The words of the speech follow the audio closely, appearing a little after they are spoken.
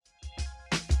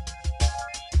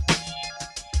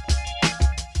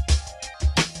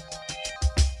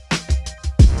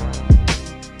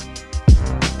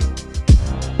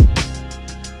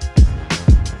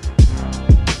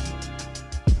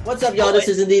What's up, y'all? This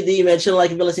is Indeed D, man. Chilling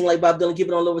like you've been listening like Bob Dylan. Keep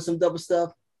it on low with some double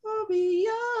stuff.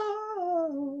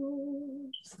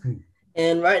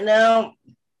 And right now,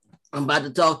 I'm about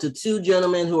to talk to two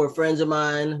gentlemen who are friends of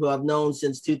mine who I've known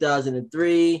since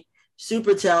 2003.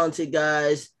 Super talented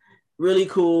guys. Really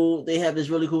cool. They have this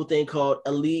really cool thing called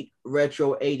Elite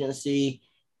Retro Agency.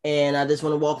 And I just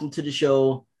want to welcome to the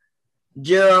show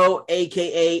Gerald,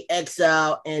 a.k.a.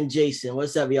 Exile, and Jason.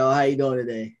 What's up, y'all? How you doing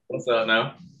today? What's up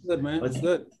now? Good, man. What's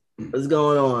good? What's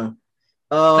going on?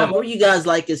 What were you guys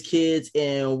like as kids,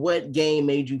 and what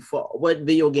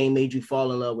video game made you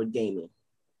fall in love with gaming?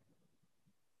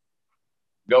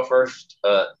 Go first,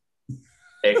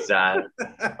 Exile.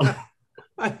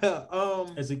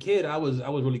 As a kid, I was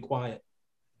really quiet,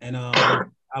 and I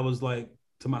was like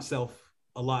to myself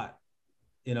a lot.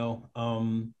 You know, I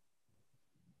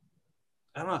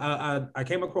don't know. I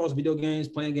came across video games,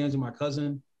 playing games with my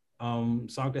cousin.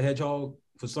 Sonic the Hedgehog,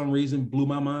 for some reason, blew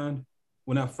my mind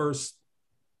when I first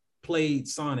played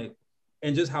Sonic,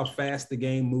 and just how fast the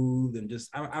game moved, and just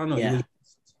I don't know. Yeah.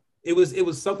 It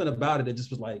was something about it that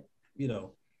just was like,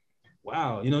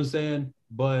 wow, you know what I'm saying?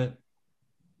 But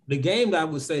the game that I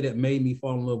would say that made me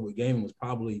fall in love with gaming was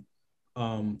probably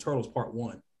Turtles Part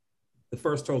 1, the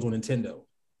first Turtles on Nintendo.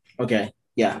 Okay,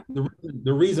 yeah.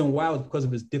 The reason why was because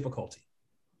of its difficulty.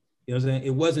 You know what I'm saying?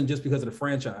 It wasn't just because of the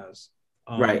franchise,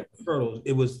 right? Turtles.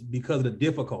 It was because of the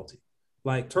difficulty.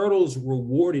 Like Turtles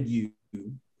rewarded you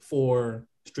for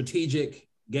strategic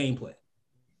gameplay.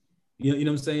 You know what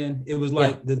I'm saying? It was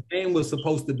like the game was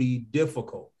supposed to be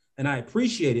difficult, and I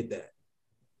appreciated that.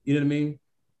 You know what I mean?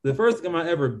 The first game I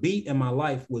ever beat in my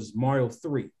life was Mario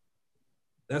 3.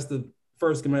 That's the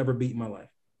first game I ever beat in my life.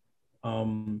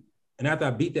 And after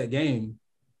I beat that game,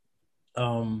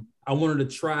 I wanted to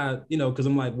try, because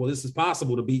I'm like, well, this is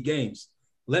possible to beat games.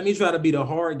 Let me try to beat a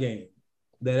hard game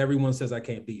that everyone says I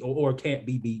can't beat or can't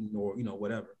be beaten or,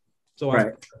 whatever. So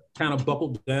I kind of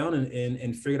buckled down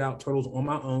and figured out Turtles on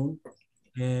my own.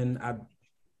 And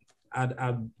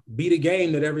I beat a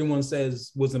game that everyone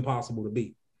says was impossible to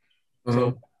beat. Mm-hmm.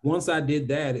 So once I did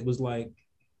that, it was like,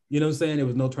 there was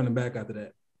no turning back after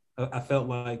that. I felt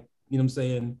like,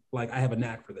 like I have a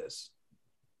knack for this.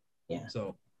 Yeah.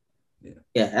 So, yeah.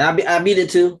 Yeah, and I beat it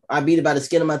too. I beat it by the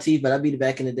skin of my teeth, but I beat it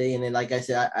back in the day. And then, like I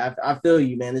said, I feel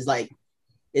you, man. It's like,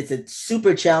 it's a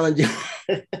super challenging.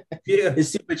 Yeah. It's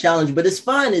super challenging, but it's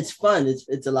fun. It's fun.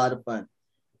 It's a lot of fun.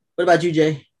 What about you,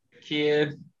 Jay?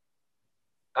 Kid,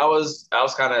 I was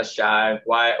kind of shy,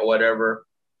 quiet, whatever.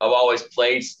 I've always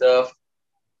played stuff.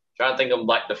 Trying to think of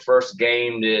like the first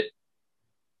game that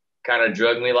kind of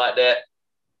drugged me like that.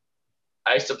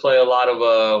 I used to play a lot of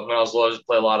when I was little. I used to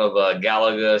play a lot of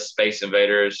Galaga, Space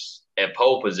Invaders, and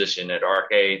Pole Position at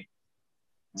arcade,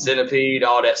 Centipede,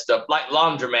 all that stuff, like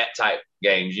laundromat type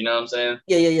games. You know what I'm saying?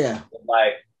 Yeah.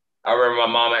 Like I remember my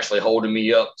mom actually holding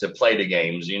me up to play the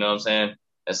games. You know what I'm saying?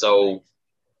 And so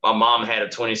my mom had a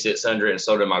 2600, and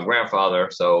so did my grandfather.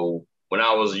 So when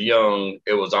I was young,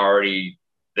 it was already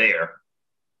there.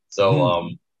 So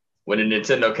when the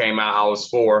Nintendo came out, I was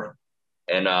 4.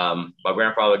 And my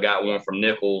grandfather got one from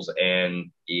Nichols,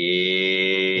 and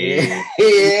yeah.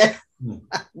 Now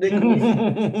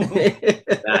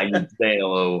you saying a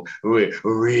little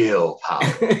real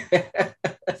power.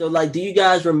 So, like, do you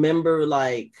guys remember,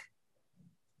 like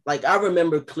I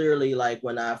remember clearly, like,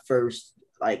 when I first,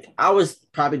 like, I was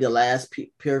probably the last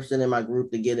person in my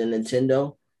group to get a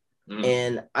Nintendo. Mm-hmm.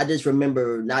 And I just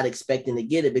remember not expecting to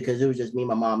get it because it was just me,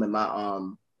 my mom, and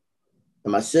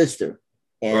my sister.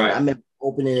 And I remember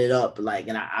opening it up, like,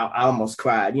 and I almost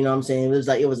cried. You know what I'm saying? It was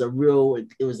like it was a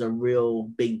real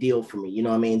big deal for me. You know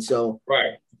what I mean? So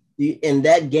and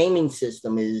that gaming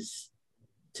system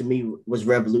to me was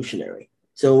revolutionary.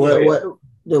 So what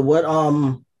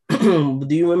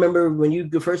do you remember when you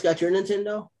first got your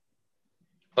Nintendo?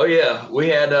 Oh yeah, we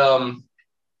had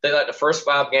like the first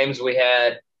 5 games we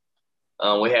had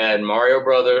Mario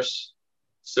Brothers,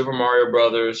 Super Mario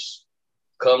Brothers,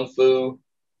 Kung Fu.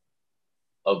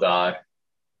 Oh God.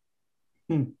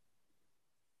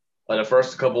 The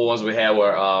first couple ones we had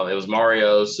were it was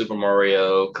Mario, Super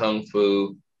Mario, Kung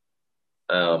Fu,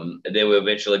 and then we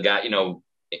eventually got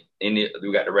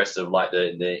we got the rest of like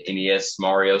the NES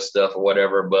Mario stuff or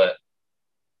whatever. But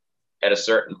at a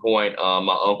certain point,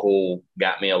 my uncle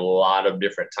got me a lot of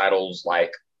different titles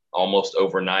like almost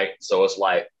overnight. So it's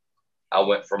like I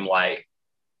went from like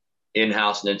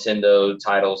in-house Nintendo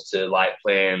titles to like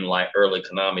playing like early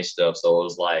Konami stuff. So it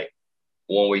was like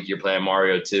one week you're playing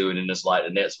Mario 2, and then it's like the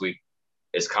next week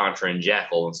it's Contra and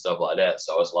Jackal and stuff like that.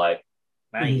 So it's like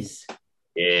nice.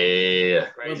 Yeah.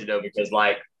 Crazy though, because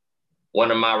like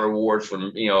one of my rewards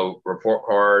from, report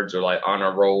cards or like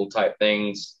honor roll type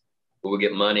things we would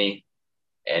get money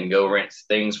and go rent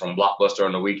things from Blockbuster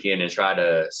on the weekend and try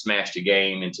to smash the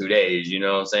game in 2 days. You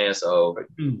know what I'm saying? So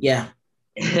yeah,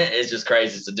 it's just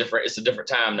crazy. It's a different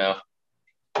time now.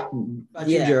 About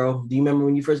you, Gerald? Do you remember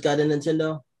when you first got a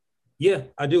Nintendo? Yeah,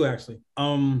 I do actually.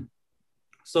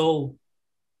 So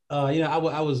I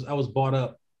was brought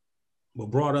up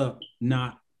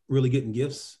not really getting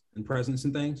gifts and presents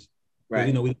and things. Right.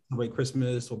 We didn't celebrate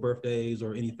Christmas or birthdays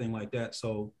or anything like that.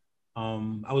 So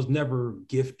I was never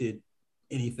gifted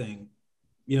anything,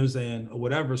 you know what I'm saying, or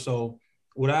whatever. So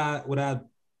what I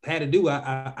had to do,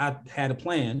 I had a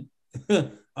plan.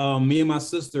 Me and my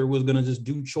sister was gonna just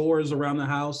do chores around the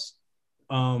house,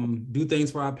 do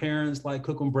things for our parents, like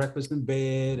cook them breakfast in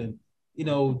bed, and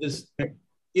just what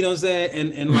I'm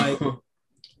saying, and like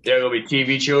there gonna be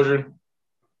TV children.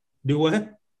 Do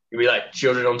what? You'll be like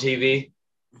children on TV,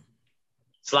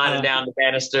 sliding down the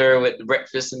banister with the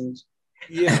breakfast and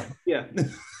yeah.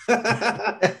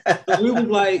 So we was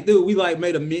like, dude, we like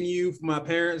made a menu for my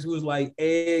parents. It was like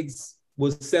eggs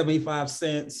was 75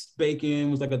 cents,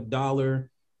 bacon was like $1.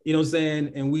 You know what I'm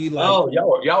saying? And we like, oh,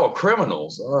 y'all are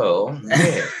criminals. Oh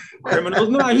man. Criminals?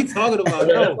 No, he's talking about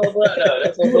no.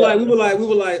 We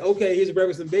were like, okay, here's your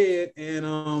breakfast in bed,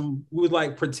 and we would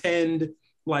like pretend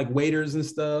like waiters and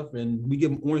stuff, and we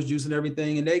give them orange juice and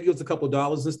everything, and they give us a couple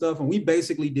dollars and stuff, and we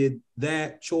basically did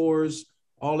that, chores,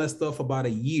 all that stuff for about a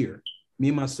year. Me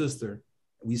and my sister,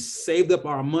 we saved up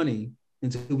our money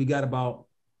until we got about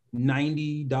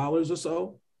 $90 or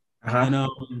so,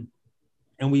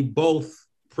 and we both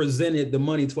presented the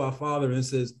money to our father and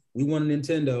says, we want a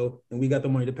Nintendo, and we got the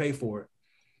money to pay for it.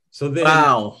 So then,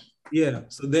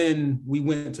 so then we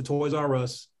went to Toys R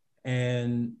Us,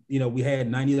 and we had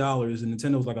 $90, and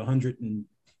Nintendo was like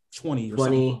 120 or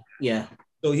something. Yeah.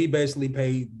 So he basically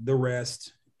paid the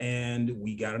rest, and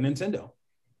we got a Nintendo.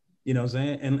 You know what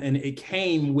I'm saying? And it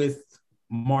came with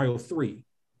Mario 3,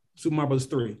 Super Mario Bros.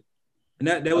 3. And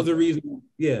that was the reason,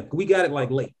 we got it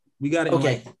like late. We got it in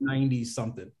like 90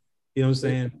 something. You know what I'm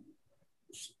saying?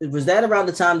 Was that around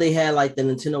the time they had like the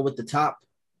Nintendo with the top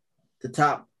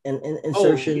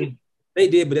insertion? They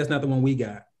did, but that's not the one we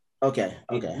got. Okay.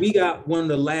 We got one of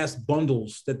the last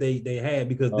bundles that they had,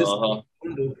 because this bundle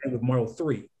came with Mario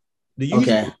 3. The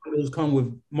usual bundles come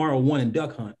with Mario 1 and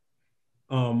Duck Hunt.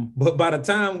 But by the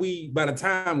time we got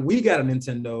a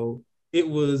Nintendo, it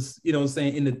was, you know what I'm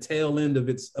saying, in the tail end of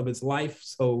its life.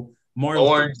 So Mario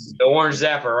the orange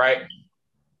zapper, right?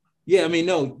 Yeah, I mean,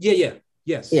 no,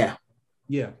 yes. Yeah.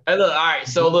 Hey, look, all right,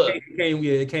 so look.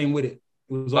 It came with it.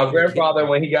 My grandfather,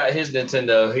 when he got his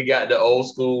Nintendo, he got the old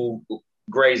school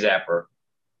gray zapper.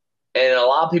 And a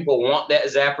lot of people want that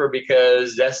zapper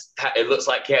because it looks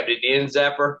like Captain N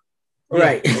zapper.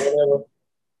 Right.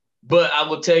 But I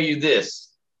will tell you this.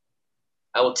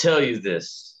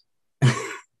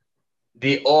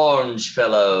 The orange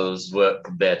fellows work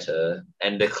better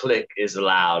and the click is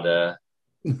louder.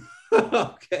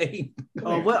 Okay.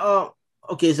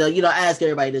 Okay, so I ask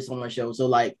everybody this on my show. So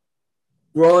like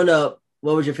growing up,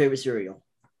 what was your favorite cereal?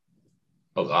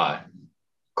 Oh God.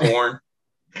 Corn.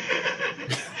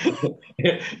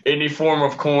 Any form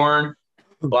of corn.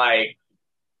 Like,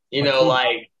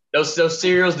 like those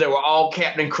cereals that were all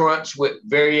Captain Crunch with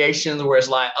variations where it's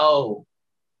like, oh,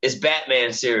 it's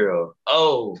Batman cereal.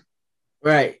 Oh,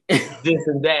 right. This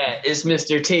and that. It's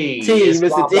Mr. T. It's Mr.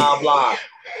 Blah, blah, blah.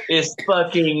 It's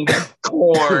fucking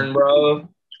corn, bro.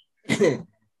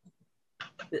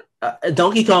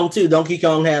 Donkey Kong too. Donkey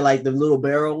Kong had like the little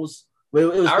barrels. I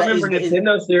remember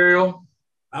Nintendo cereal.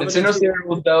 Nintendo cereal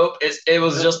was dope. It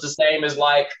was just the same as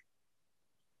like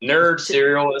nerd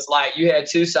cereal. It's like you had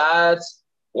two sides.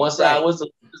 One side was the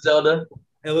Zelda.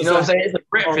 You know what I'm saying? It's a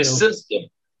breakfast system.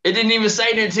 It didn't even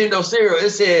say Nintendo cereal. It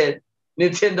said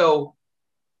Nintendo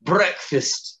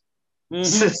breakfast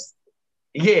system.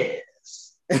 Yes.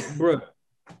 Bro,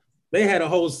 they had a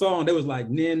whole song. They was like,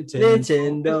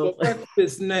 Nintendo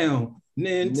breakfast now.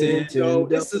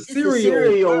 Nintendo. It's a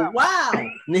cereal. Wow.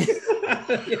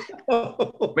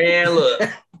 Man, look.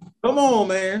 Come on,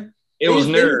 man. It was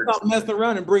nerds. Stop messing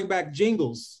around and bring back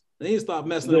jingles. They need to stop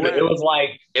messing around.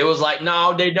 It was like,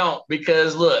 no, they don't.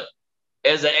 Because look,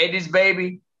 as an 80s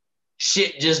baby,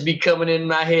 shit just be coming in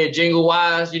my head jingle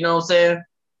wise, you know what I'm saying?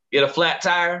 Get a flat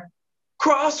tire.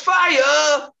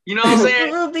 Crossfire. You know what I'm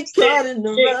saying? We'll be caught in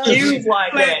the cues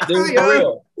like that, dude. For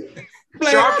real.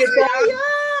 Shark Attack.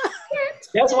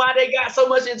 That's why they got so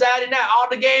much anxiety now. All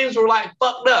the games were like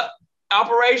fucked up.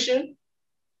 Operation,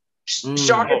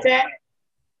 Shark Attack,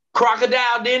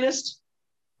 Crocodile Dentist,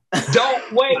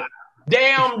 Don't Wait.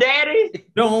 Damn, daddy.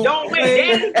 Don't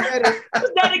wake daddy.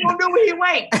 What's daddy gonna do when he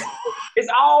wakes? It's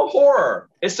all horror.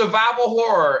 It's survival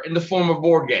horror in the form of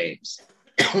board games.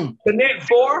 Connect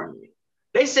 4,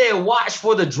 they said watch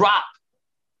for the drop.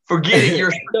 Forget it,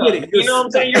 you're stuck. You know what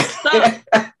I'm saying? You're stuck.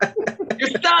 You're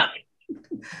stuck.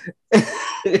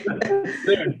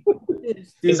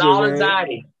 It's all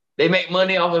anxiety. They make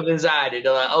money off of anxiety.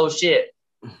 They're like, oh shit,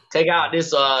 take out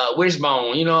this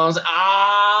wishbone. You know what I'm saying?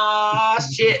 Ah,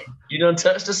 shit. You done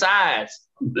touched the sides.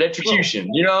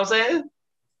 Electrocution. You know what I'm saying?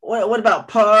 What about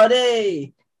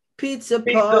party? Pizza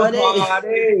party.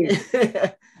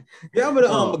 You remember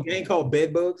a game called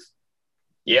Bed Bugs?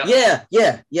 Yeah. We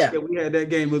had that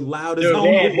game. It was loud as hell.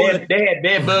 They had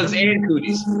bed bugs and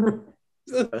cooties.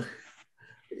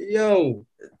 Yo.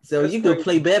 So you could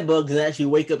play bed bugs and actually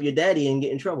wake up your daddy and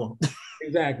get in trouble.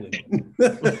 Exactly.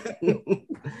 You're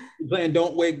playing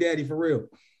Don't Wake Daddy for real.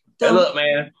 Hey, look,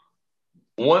 man.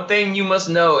 One thing you must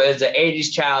know as an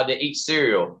 80s child that eats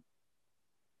cereal.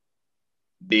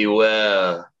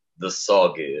 Beware the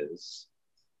Soggies.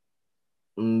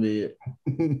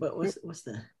 What's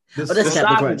that? That's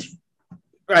Captain Crunch.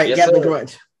 Right, yes, Captain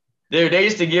Crunch. Dude, they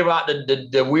used to give out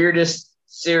the weirdest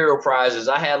cereal prizes.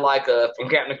 I had from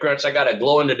Captain Crunch, I got a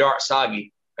glow-in-the-dark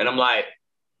Soggy. And I'm like,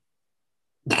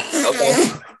 okay.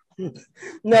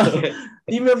 No. Do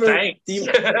you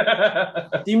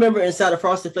remember inside of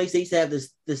Frosted Flakes, they used to have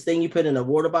this thing you put in a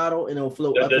water bottle and it'll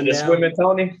float up and down? The swimming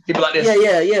Tony? People like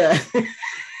this. Yeah.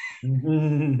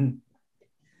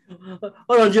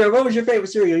 Hold on, Jared. What was your favorite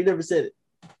cereal? You never said it.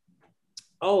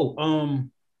 Oh,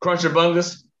 Cruncher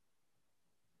Bungas.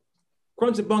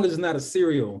 Cruncher Bungas is not a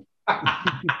cereal. But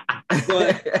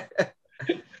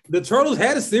the Turtles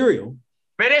had a cereal.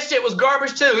 Man, that shit was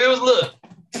garbage too. It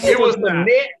was some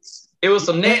nets. It was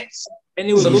some nets. And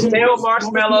it was some stale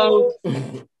marshmallows.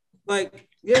 Like,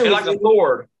 like a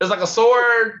sword. It was like a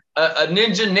sword, a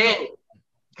ninja net.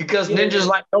 Because ninjas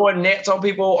like throwing nets on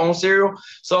people on cereal.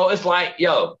 So it's like,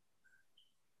 yo.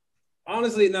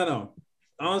 Honestly, no.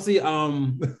 Honestly,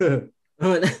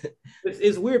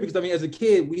 it's weird because I mean, as a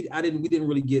kid, we didn't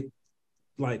really get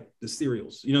like the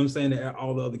cereals. You know what I'm saying? That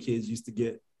all the other kids used to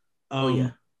get.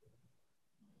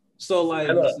 So like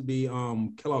it used to be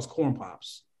Kellogg's Corn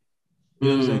Pops. You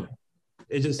know what I'm saying?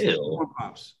 It's just Corn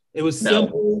Pops. It was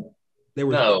simple. They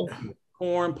were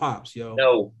Corn Pops,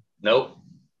 yo. Nope.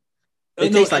 They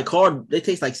taste like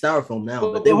styrofoam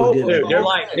now, but they were good. They're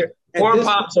like Corn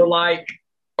Pops are like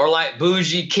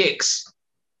bougie kicks.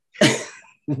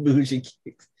 Bougie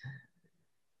kicks.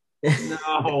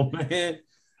 No, man.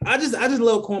 I just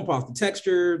love Corn Pops. The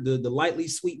texture, the lightly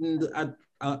sweetened.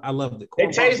 I love the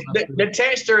Corn Pops. The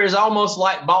texture is almost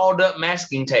like balled up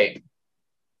masking tape.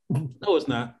 No, it's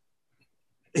not.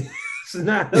 It's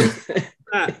not.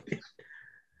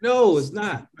 No, it's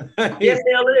not. Yes,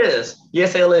 hell is.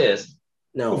 Yes, hell is.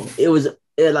 No, I was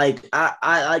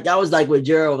like with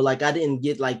Gerald, like I didn't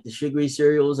get like the sugary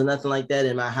cereals and nothing like that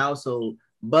in my household,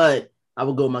 but I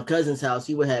would go to my cousin's house.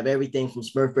 He would have everything from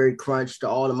Smurfberry Crunch to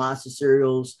all the monster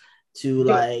cereals to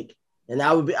like, and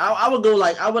I would detour.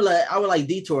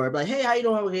 I'd be like, hey, how you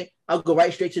doing over here? I'll go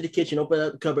right straight to the kitchen, open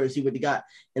up the cupboard and see what they got.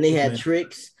 And they had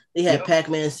tricks. They had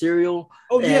Pac-Man cereal.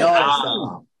 Oh yeah, all that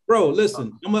stuff. Bro,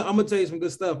 listen, I'm gonna tell you some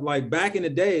good stuff. Like back in the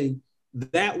day,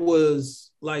 that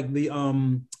was like the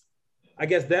I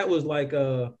guess that was like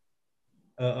what's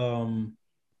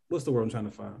the word I'm trying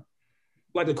to find?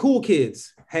 Like the cool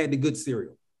kids had the good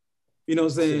cereal. You know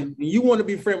what I'm saying? And you want to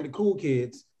be friends with the cool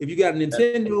kids. If you got a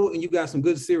Nintendo and you got some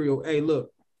good cereal, hey,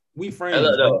 look, we friends. Hey,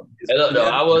 look,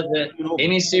 I wasn't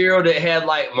any cereal that had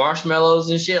like marshmallows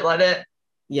and shit like that.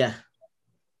 Yeah.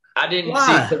 I didn't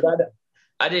see because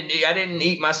I didn't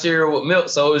eat my cereal with milk,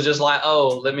 so it was just like,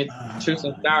 oh, let me chew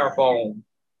some styrofoam.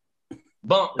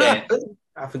 Bump that.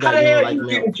 I forgot. How the hell you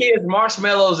giving kids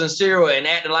marshmallows and cereal and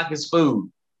acting like it's food?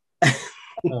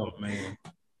 Oh man,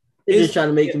 they're just trying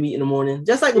to make them eat in the morning,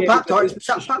 just like with Pop-Tarts.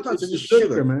 Pop-Tarts are just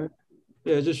sugar, man.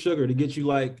 Yeah, it's just sugar to get you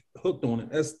like hooked on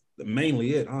it. That's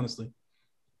mainly it, honestly.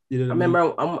 You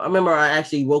know I remember I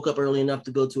actually woke up early enough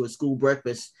to go to a school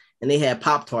breakfast and they had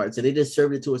Pop-Tarts and they just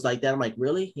served it to us like that. I'm like,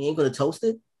 really? You ain't gonna toast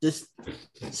it? Just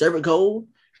serve it cold?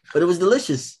 But it was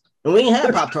delicious. And we ain't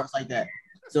had Pop-Tarts like that.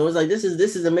 So it was like, this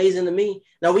is amazing to me.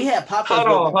 Now we had Pop-Tarts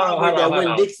hold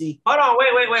on. Dixie. Hold on, wait.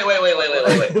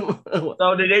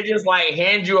 So did they just like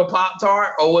hand you a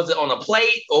Pop-Tart or was it on a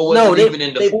plate or was it even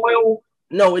in the foil?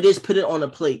 No, it just put it on a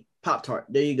plate. Pop-Tart.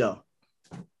 There you go.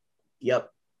 Yep.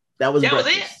 That was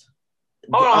breakfast. It?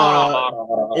 Hold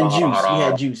on. And juice. We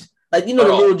had juice. Like, you know,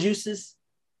 the little juices?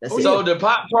 So the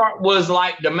Pop-Tart was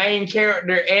like the main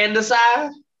character and the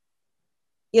side?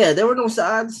 Yeah, there were no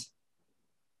sides.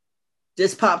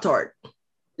 Just Pop-Tart.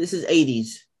 This is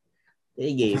 80s.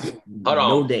 They gave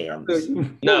no dams.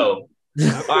 No.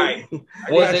 All right.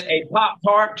 Was it a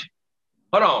Pop-Tart?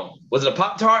 Hold on. Was it a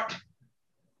Pop-Tart?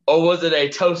 Or was it a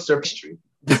toaster pastry?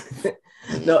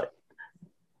 No.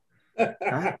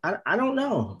 I don't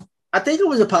know. I think it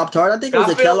was a Pop-Tart. I think it was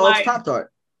a Kellogg's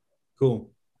Pop-Tart. Cool.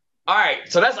 All right.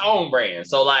 So that's on brand.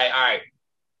 So like, all right.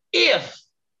 If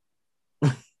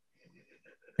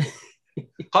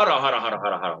hold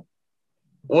on.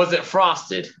 Was it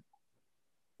frosted?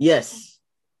 Yes.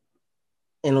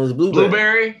 And it was blueberry.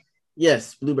 Blueberry?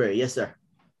 Yes, blueberry. Yes, sir.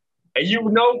 And you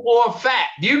know for a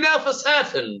fact, you know for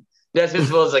certain that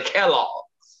this was a Kellogg.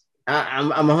 I'm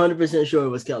 100% sure it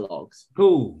was Kellogg's.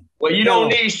 Cool. Well, you don't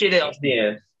need shit else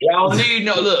then. Y'all don't need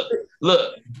no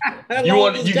look.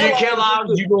 You get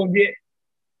Kellogg's, you're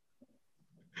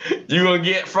gonna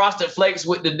get Frosted Flakes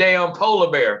with the damn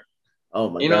polar bear. Oh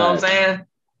my God. You know what I'm saying?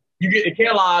 You get the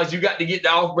Kellogg's, you got to get the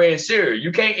off-brand cereal.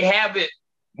 You can't have it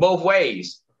both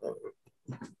ways.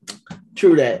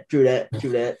 True that.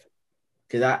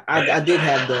 Because I did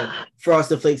have the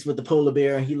Frosted Flakes with the polar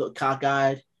bear, and he looked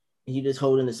cockeyed. And he just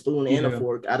holding a spoon and a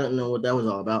fork. I don't know what that was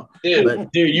all about.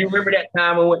 Dude, you remember that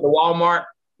time we went to Walmart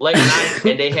late night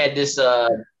and they had this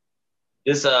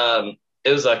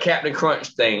it was a Captain Crunch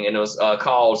thing, and it was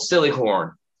called Silly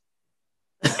Corn,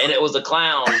 and it was a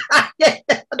clown. It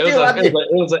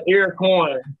was an ear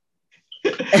corn.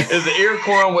 It was an ear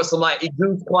corn with some like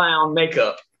Goose clown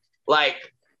makeup,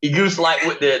 like Goose like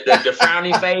with the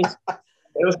frowny face.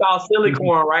 It was called Silly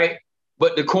Corn, right?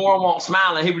 But the corn won't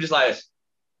smile, and he was just like,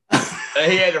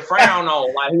 and he had a frown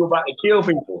on, like he was about to kill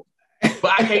people.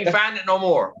 But I can't find it no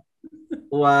more.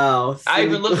 Wow. I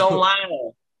even looked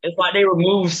online. It's like they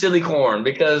removed Silly Corn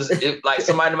because it, like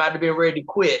somebody might have been ready to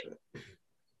quit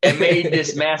and made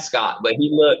this mascot, but he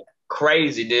looked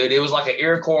crazy, dude. It was like an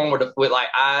ear corn with like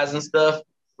eyes and stuff,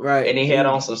 right? And he had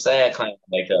on some sad clown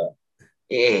makeup.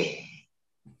 Yeah,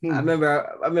 I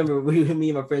remember me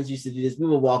and my friends used to do this. We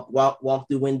would walk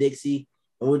through Winn-Dixie,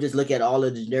 and we'll just look at all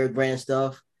of the generic brand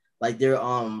stuff. Like they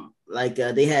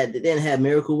didn't have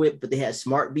Miracle Whip, but they had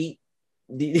Smart Beat.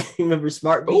 Do you remember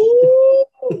Smart Beat?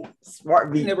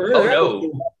 Smart Beat. I never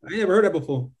heard that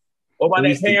before. What about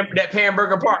that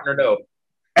Pan-Burger partner though?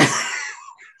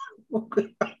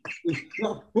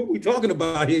 What are we talking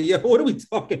about here? Yeah, what are we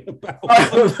talking about?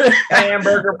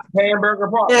 Hamburger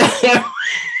partner.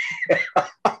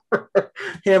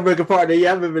 Hamburger partner.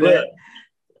 Yeah, I remember that.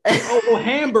 Oh,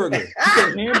 hamburger.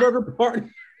 Hamburger partner.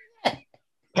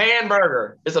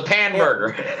 Pan-Burger. It's a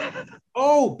pan-burger.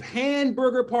 Oh,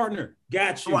 pan-burger partner.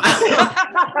 Got you.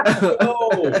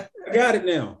 Oh, I got it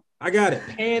now. I got it.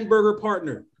 Pan-burger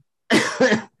partner.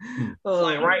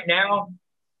 Like right now,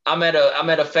 I'm at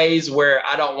a phase where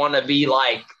I don't want to be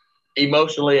like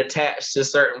emotionally attached to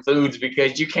certain foods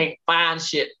because you can't find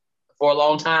shit for a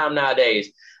long time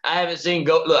nowadays. I haven't seen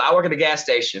look, I work at a gas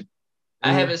station.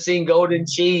 I haven't seen golden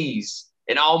cheese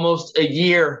in almost a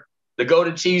year. The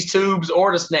golden cheese tubes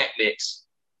or the snack mix.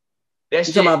 That's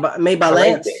you talking about made by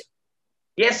Lance?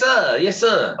 Yes,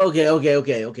 sir. Okay.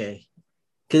 Because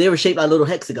they were shaped like little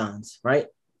hexagons, right?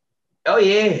 Oh,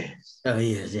 yes. Oh,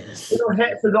 yes. Little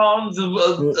hexagons of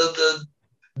the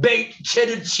baked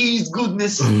cheddar cheese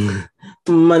goodness.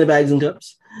 Money bags and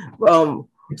cups. So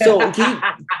can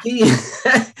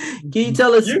you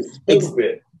tell us? You're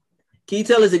stupid. Can you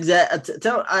tell us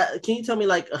can you tell me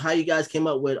like how you guys came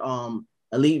up with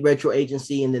Elite Retro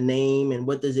Agency and the name, and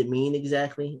what does it mean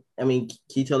exactly? I mean, can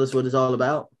you tell us what it's all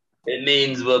about? It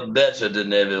means we're better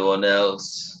than everyone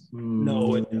else.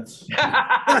 No, it does.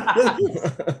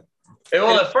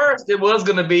 Well, at first it was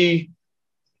going to be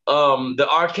the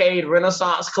Arcade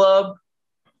Renaissance Club,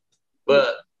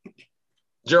 but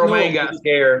Jerylmayne got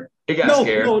scared. He got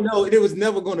scared. No, it was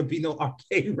never going to be no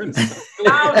Arcade Renaissance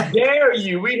Club. How dare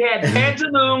you? We had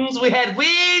pantaloons, we had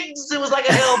wigs. It was like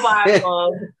a Hellfire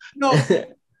Club. No.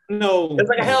 It's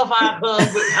like a Hellfire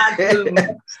Club with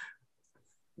pantaloons.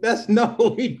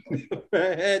 We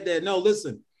never had that. No,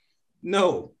 listen.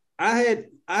 No, I had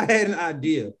an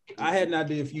idea. I had an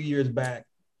idea a few years back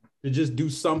to just do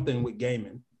something with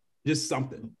gaming. Just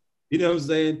something. You know what I'm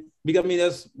saying? Because I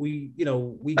mean, we.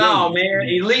 Oh man,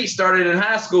 Elite started in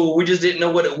high school. We just didn't know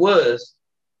what it was.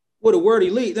 What the word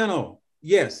Elite? No.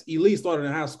 Yes, Elite started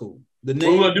in high school. The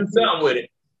name. We want to do something with it.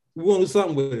 We want to do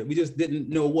something with it. We just didn't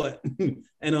know what.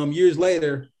 And years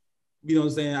later, you know what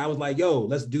I'm saying? I was like, yo,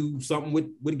 let's do something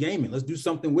with gaming. Let's do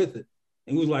something with it.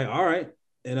 And we was like, all right.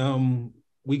 And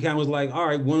we kind of was like, all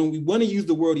right, when we want to use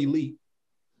the word elite,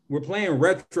 we're playing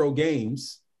retro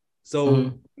games.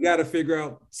 So we got to figure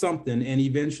out something. And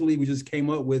eventually we just came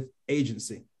up with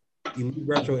agency, Elite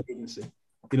Retro Agency.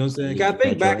 You know what I'm saying? I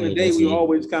think back in the day, we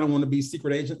always kind of want to be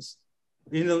secret agents.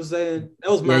 You know what I'm saying?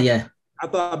 That was my, I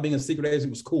thought being a secret agent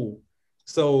was cool.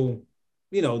 So,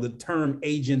 you know, the term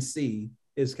agency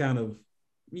is kind of,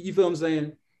 you feel what I'm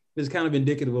saying? It's kind of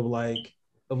indicative of like,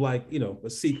 you know, a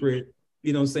secret,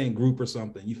 you know what I'm saying, group or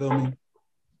something. You feel me?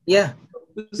 Yeah.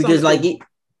 Because like,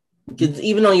 because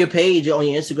even on your page, on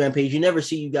your Instagram page, you never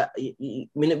see you guys.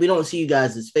 We don't see you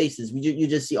guys' faces. You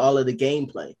just see all of the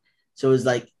gameplay. So it's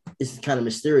like it's kind of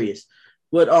mysterious.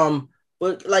 But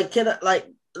like, can I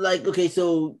like okay?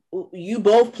 So you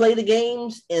both play the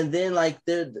games, and then like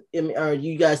or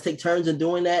you guys take turns in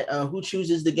doing that? Who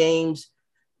chooses the games?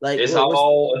 Like it's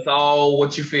all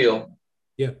what you feel.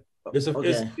 Yeah, it's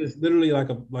literally like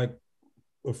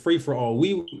a free for all.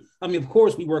 I mean, of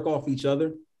course, we work off each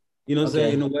other. You know what I'm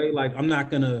saying? In a way, like I'm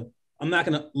not gonna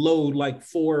load like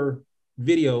 4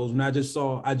 videos when I just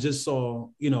saw,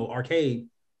 you know, Arcade,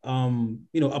 you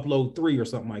know, upload 3 or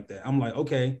something like that. I'm like,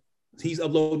 okay, he's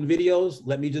uploading videos.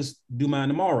 Let me just do mine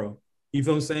tomorrow. You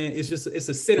feel what I'm saying? It's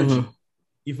a synergy. Mm-hmm.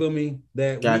 You feel me?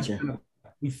 That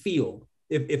we feel.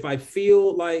 If I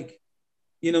feel like,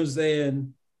 you know what I'm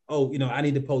saying? Oh, you know, I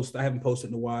need to post. I haven't posted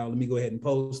in a while. Let me go ahead and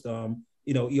post.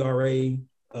 You know, ERA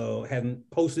haven't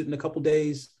posted in a couple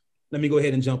days. Let me go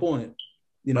ahead and jump on it,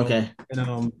 you know. Okay.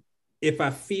 And if I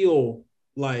feel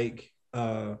like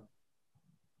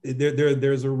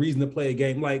there's a reason to play a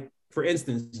game, like for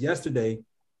instance, yesterday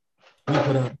we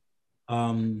put up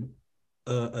a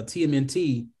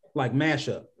TMNT like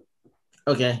mashup.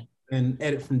 Okay. And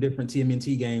edit from different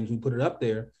TMNT games. We put it up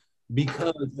there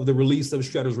because of the release of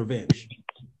Shredder's Revenge.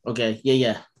 Okay.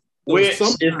 Yeah. So which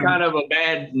is kind of a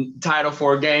bad title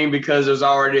for a game because there's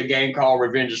already a game called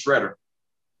Revenge of Shredder.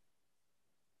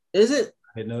 Is it?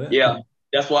 I didn't know that. Yeah,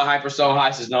 that's what Hyperzone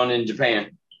Heist is known in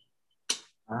Japan.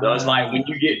 So it's like when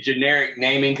you get generic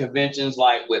naming conventions,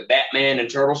 like with Batman and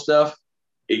Turtle stuff,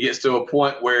 it gets to a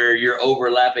point where you're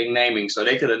overlapping naming. So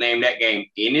they could have named that game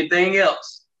anything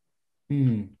else.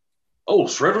 Oh,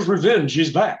 Shredder's Revenge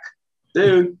is back,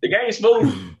 dude. The game's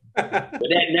smooth, but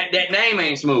that name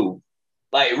ain't smooth.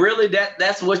 Like really,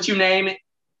 that's what you name it.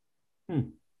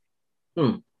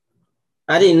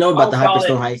 I didn't know about the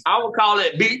Hyperstone Heist. I would call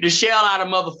it beat the shell out of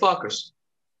motherfuckers.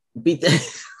 Beat that.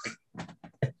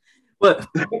 but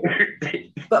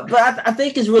I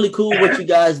think it's really cool what you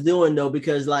guys doing though,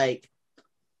 because like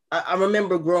I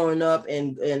remember growing up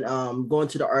and going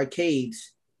to the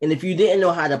arcades, and if you didn't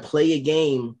know how to play a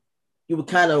game, you would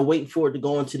kind of wait for it to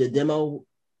go into the demo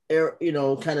area, you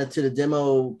know, kind of to the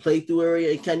demo playthrough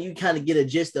area. You kind of get a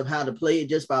gist of how to play it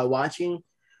just by watching.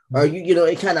 Or you know,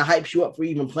 it kind of hypes you up for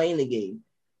even playing the game,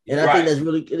 and I think that's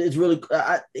really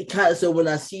it kind of. So when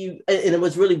I see you, and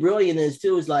what's really brilliant is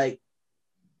too is like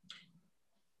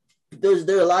there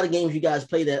are a lot of games you guys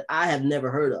play that I have never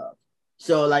heard of.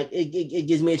 So like it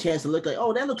gives me a chance to look like,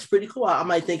 oh, that looks pretty cool. I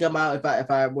might think about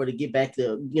if I were to get back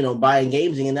to, you know, buying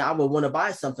games again, I would want to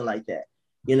buy something like that,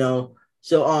 you know.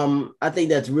 So I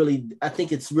think it's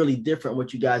really different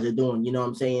what you guys are doing. You know what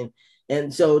I'm saying?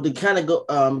 And so to kind of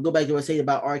go back to what I said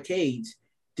about arcades,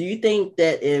 do you think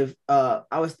that if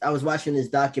I was watching this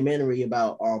documentary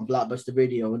about Blockbuster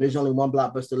Video, and there's only one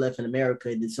Blockbuster left in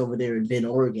America that's over there in Bend,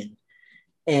 Oregon,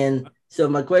 and so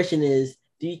my question is,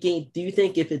 do you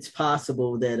think if it's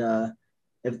possible that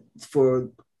if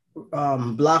for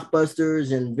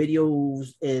Blockbusters and videos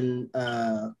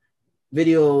and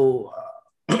video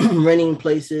renting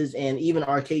places and even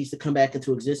arcades to come back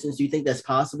into existence, do you think that's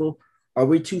possible? Are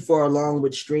we too far along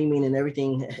with streaming and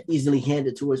everything easily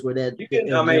handed to us where that you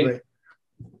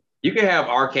can have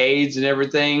arcades and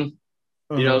everything,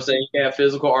 you know what I'm saying? You can have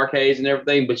physical arcades and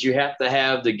everything, but you have to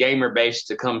have the gamer base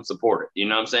to come support it. You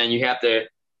know what I'm saying? You have to,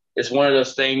 it's one of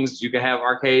those things, you can have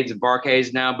arcades and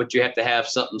barcades now, but you have to have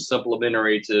something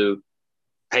supplementary to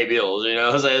pay bills, you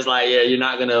know? So it's like, yeah, you're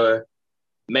not going to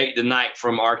make the night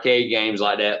from arcade games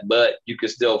like that, but you can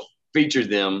still feature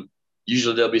them.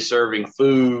 Usually they'll be serving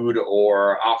food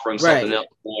or offering something else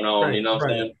going on, you know what I'm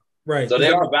saying? Right. So they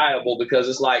are valuable because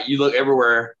it's like you look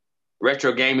everywhere,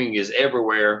 retro gaming is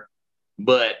everywhere,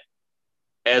 but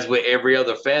as with every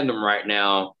other fandom right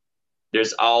now,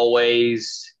 there's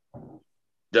always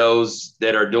those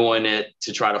that are doing it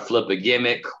to try to flip a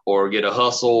gimmick or get a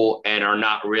hustle and are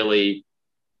not really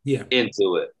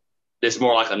into it. It's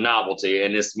more like a novelty,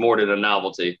 and it's more than a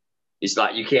novelty. It's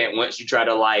like you can't, once you try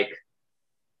to like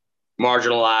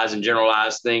marginalize and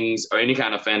generalize things or any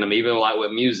kind of fandom, even like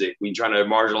with music, when you're trying to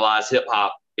marginalize hip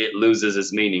hop, it loses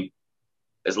its meaning.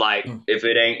 It's like, if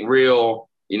it ain't real,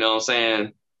 you know what I'm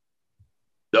saying?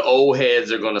 The old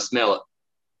heads are going to smell it.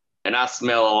 And I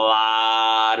smell a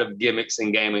lot of gimmicks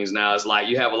and gamings now. It's like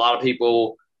you have a lot of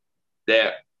people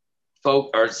that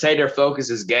or say their focus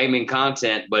is gaming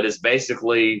content, but it's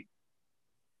basically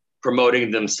promoting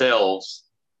themselves.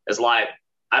 It's like,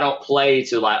 I don't play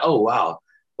to like, oh, wow,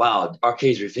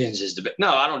 Arcade's Revenge is the best.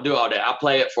 No, I don't do all that. I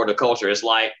play it for the culture. It's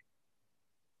like,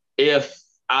 if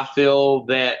I feel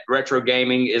that retro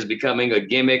gaming is becoming a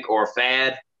gimmick or a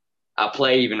fad, I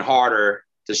play even harder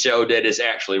to show that it's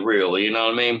actually real. You know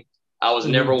what I mean? I was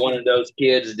never one of those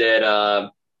kids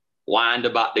that whined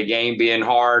about the game being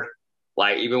hard.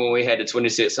 Like, even when we had the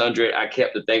 2600, I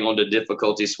kept the thing on the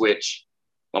difficulty switch.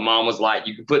 My mom was like,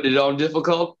 you can put it on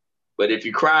difficult, but if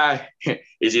you cry,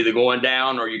 it's either going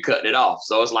down or you're cutting it off.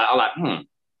 So it's like, I'm like,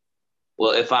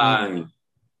 well, if I'm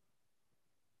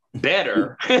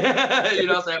better, you know what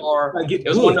I'm saying? Or it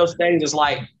was one of those things, it's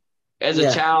like, as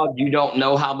a child, you don't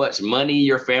know how much money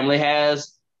your family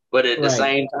has, but at the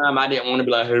same time, I didn't want to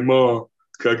be like, hey, Mom,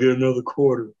 can I get another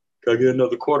quarter? Can I get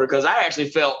another quarter? Because I actually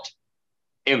felt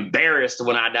embarrassed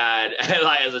when I died.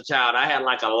 Like, as a child, I had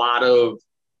like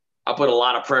I put a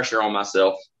lot of pressure on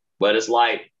myself, but it's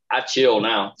like, I chill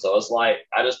now. So it's like,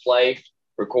 I just play,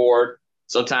 record.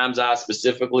 Sometimes I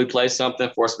specifically play something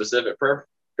for a specific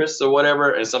purpose or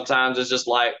whatever. And sometimes it's just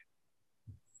like,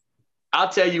 I'll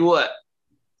tell you what,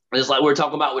 it's like we were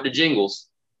talking about with the jingles.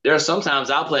 There are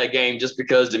sometimes I'll play a game just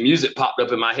because the music popped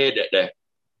up in my head that day.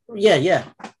 Yeah.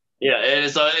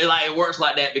 And so it works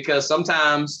like that, because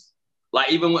sometimes,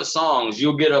 like, even with songs,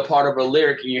 you'll get a part of a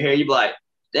lyric in your head. You'll be like,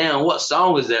 damn, what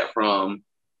song is that from?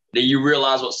 Then you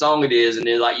realize what song it is. And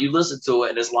then, like, you listen to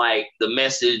it and it's like the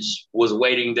message was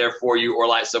waiting there for you, or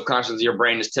like subconsciously your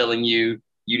brain is telling you,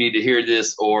 you need to hear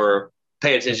this or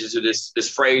pay attention to this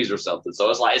phrase or something. So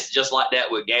it's like, it's just like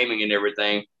that with gaming and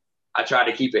everything. I try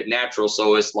to keep it natural.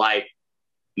 So it's like,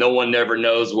 no one never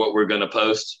knows what we're going to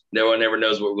post. No one ever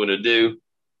knows what we're going to do.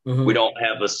 We don't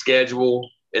have a schedule.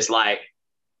 It's like,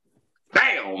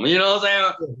 bam, you know what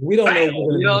I'm saying? We don't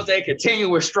know. You know what I'm saying? Continue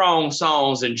with strong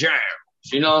songs and jams.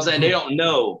 You know what I'm saying? They don't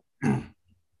know.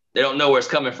 They don't know where it's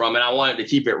coming from. And I wanted to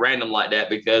keep it random like that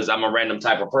because I'm a random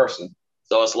type of person.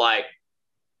 So it's like,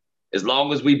 as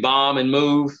long as we bomb and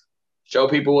move, show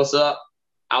people what's up.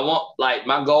 I want, like,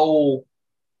 my goal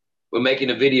with making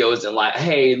the video isn't like,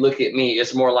 hey, look at me.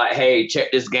 It's more like, hey,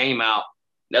 check this game out.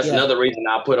 That's another reason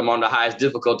I put them on the highest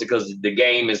difficulty, because the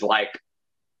game is like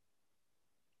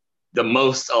the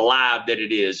most alive that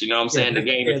it is. You know what I'm saying? The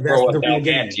game is that's the real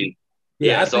game.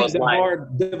 You. I so think the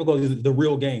hard difficulty is the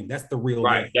real game. That's the real game.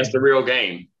 Right. That's the real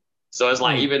game. So it's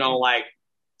like, even on, like,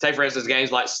 say for instance,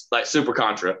 games like Super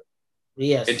Contra.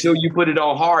 Yes. Until you put it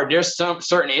on hard, there's some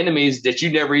certain enemies that you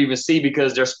never even see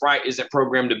because their sprite isn't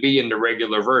programmed to be in the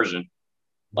regular version.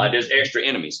 Like, there's extra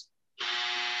enemies.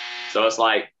 So it's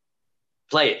like,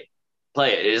 play it.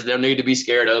 There's no need to be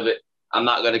scared of it. I'm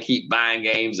not going to keep buying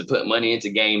games and put money into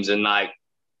games and, like,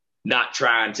 not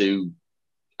trying to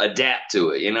adapt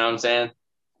to it. You know what I'm saying?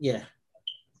 Yeah.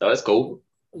 So it's cool.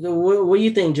 So what do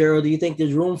you think, Gerald? Do you think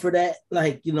there's room for that?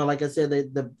 Like, you know, like I said,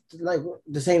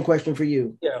 the same question for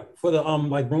you. Yeah, for the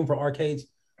like room for arcades.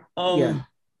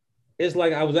 It's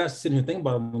like, I was actually sitting here thinking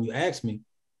about it when you asked me,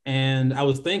 and I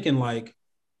was thinking, like,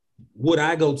 would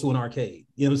I go to an arcade?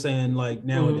 You know what I'm saying? Like,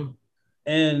 nowadays.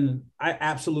 And I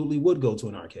absolutely would go to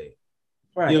an arcade.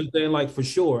 Right. You know what I'm saying? Like, for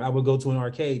sure, I would go to an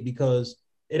arcade, because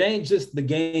it ain't just the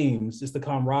games, it's the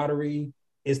camaraderie.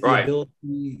 It's the ability,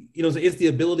 you know, it's the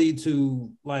ability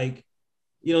to, like,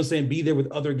 you know what I'm saying, be there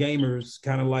with other gamers,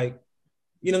 kind of like,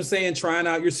 you know what I'm saying, trying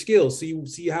out your skills,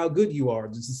 see how good you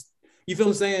are. You feel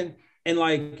what I'm saying? And,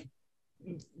 like,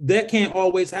 that can't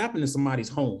always happen in somebody's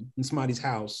home, in somebody's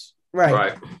house.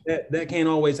 Right. That can't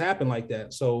always happen like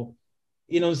that. So,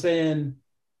 you know what I'm saying,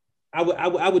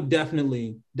 I would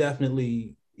definitely,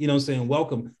 you know what I'm saying,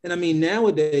 welcome. And I mean,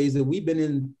 nowadays that we've been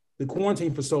in the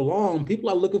quarantine for so long, people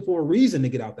are looking for a reason to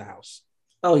get out the house.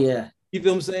 Oh, yeah. You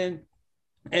feel what I'm saying?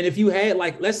 And if you had,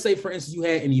 like, let's say, for instance, you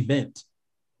had an event.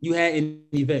 You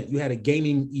had a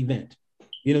gaming event.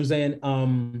 You know what I'm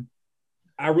saying?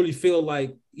 I really feel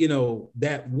like, you know,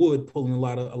 that would pull in a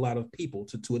lot of people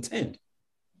to attend.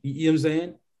 You know what I'm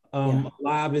saying? A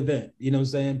live event. You know what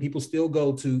I'm saying? People still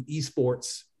go to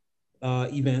esports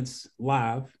events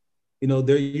live. You know,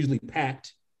 they're usually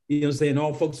packed. You know what I'm saying?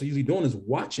 All folks are usually doing is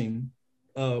watching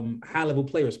high-level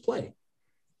players play.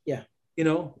 Yeah. You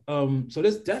know, so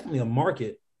there's definitely a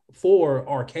market for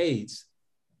arcades.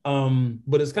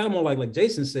 But it's kind of more like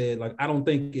Jason said, like, I don't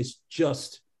think it's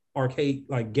just arcade,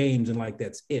 like, games and, like,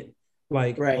 that's it.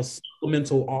 Like, a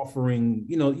supplemental offering,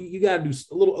 you know, you got to do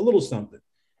a little something.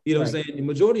 You know what I'm saying? The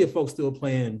majority of folks still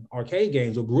playing arcade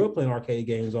games or grew up playing arcade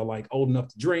games are, like, old enough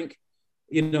to drink,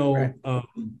 you know,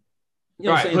 You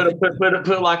know right.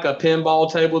 Put like a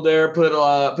pinball table there. Put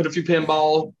a few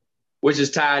pinball, which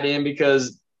is tied in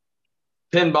because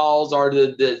pinballs are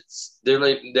they're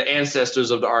like the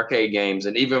ancestors of the arcade games,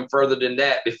 and even further than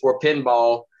that, before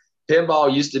pinball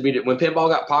used to be when pinball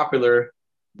got popular.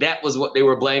 That was what they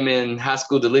were blaming high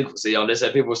school delinquency on. They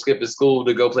said people were skipping school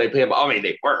to go play pinball. I mean,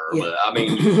 they were, but I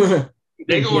mean,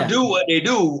 they gonna do what they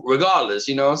do regardless.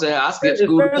 You know what I'm saying? I skipped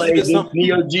school to play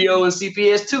Neo Geo and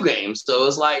CPS2 games. So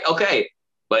it's like, okay.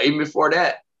 But even before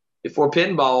that, before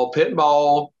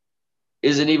pinball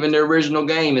isn't even the original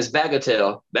game. It's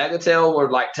Bagatelle. Bagatelle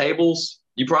were like tables.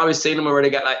 You probably seen them where they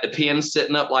got like the pins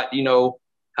sitting up, like, you know,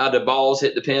 how the balls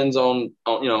hit the pins on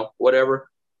you know, whatever.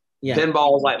 Yeah.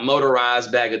 Pinball is like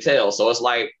motorized Bagatelle. So it's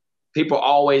like people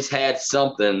always had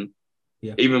something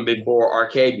even before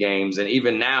arcade games. And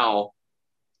even now,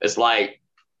 it's like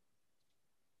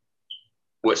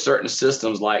with certain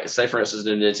systems, like say, for instance,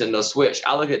 the Nintendo Switch.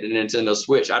 I look at the Nintendo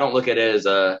Switch. I don't look at it as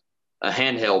a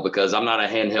handheld because I'm not a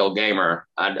handheld gamer.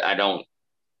 I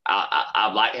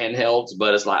like handhelds,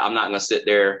 but it's like I'm not going to sit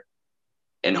there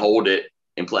and hold it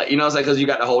and play. You know what I'm saying? Because you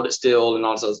got to hold it still and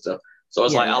all sorts of stuff. So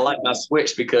it's I like my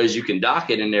Switch because you can dock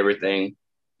it and everything.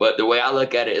 But the way I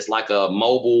look at it, it's like a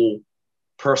mobile,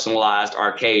 personalized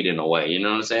arcade in a way. You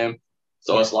know what I'm saying?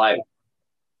 So it's like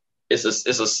it's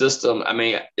a system. I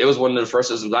mean, it was one of the first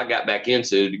systems I got back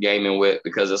into the gaming with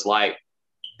because it's like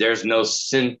there's no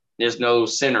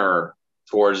center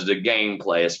towards the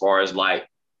gameplay as far as like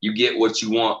you get what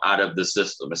you want out of the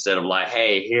system instead of like,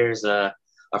 hey, here's a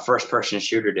first person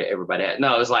shooter that everybody has.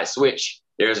 No, it's like Switch.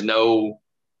 There's no.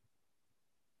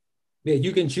 Yeah,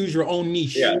 you can choose your own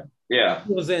niche. Yeah. You know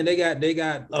what I'm saying?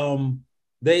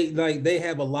 They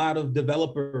have a lot of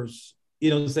developers, you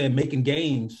know what I'm saying, making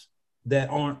games that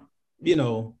aren't, you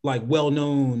know, like well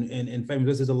known and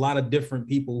famous. There's a lot of different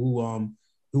people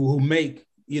who make,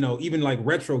 you know, even like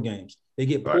retro games. They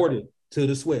get ported to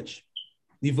the Switch.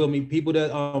 You feel me? People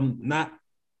that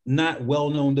not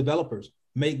well-known developers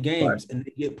make games and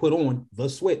they get put on the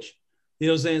Switch. You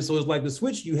know what I'm saying? So it's like the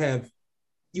Switch, you have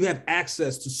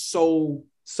access to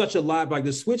such a lot. Like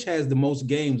the Switch has the most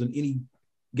games on any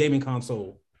gaming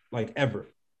console like ever.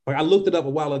 Like I looked it up a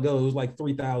while ago. It was like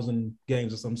 3,000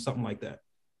 games or something like that.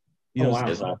 You know,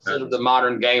 the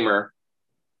modern gamer.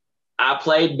 I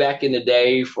played back in the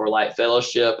day for like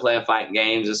fellowship, playing fighting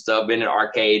games and stuff, been in an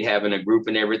arcade, having a group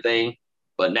and everything.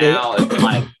 But now it's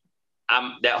like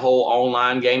I'm that whole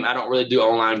online game. I don't really do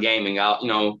online gaming. I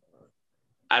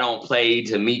don't play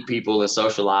to meet people and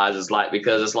socialize. It's like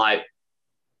because it's like,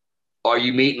 are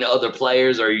you meeting other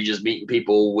players or are you just meeting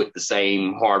people with the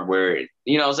same hardware?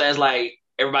 You know what I'm saying? It's like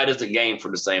everybody does a game for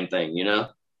the same thing, you know?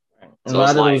 So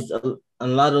a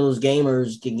lot of those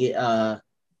gamers can get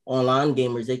online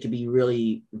gamers, they could be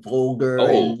really vulgar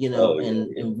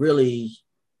and really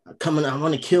coming. I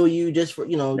want to kill you just for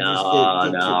bro.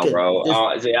 all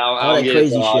that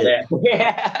crazy shit.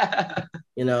 Yeah.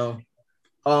 You know,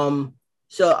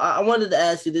 so I wanted to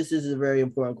ask you. This is a very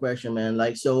important question, man.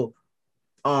 Like, so,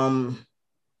 can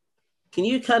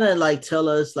you kind of like tell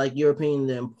us, like, your opinion,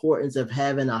 the importance of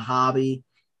having a hobby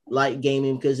like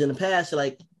gaming? Because in the past,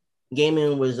 like,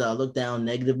 gaming was looked down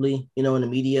negatively, you know, in the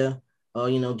media.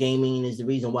 Gaming is the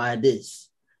reason why this.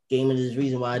 Gaming is the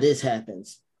reason why this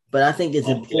happens. But I think it's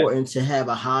important to have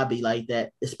a hobby like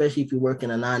that, especially if you're working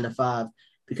a 9-to-5.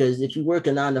 Because if you work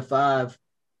a 9-to-5,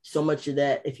 so much of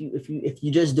that, if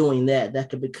you're just doing that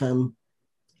could become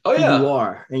who you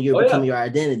are, and you're becoming your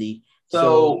identity.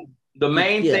 So the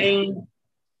main thing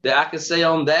that I can say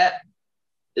on that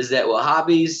is that with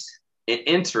hobbies and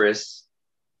interests,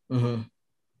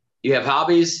 you have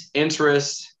hobbies,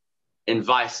 interests, and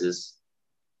vices.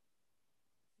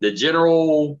 The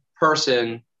general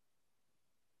person,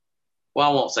 well,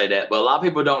 I won't say that, but a lot of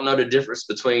people don't know the difference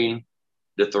between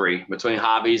the three, between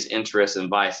hobbies, interests, and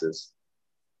vices.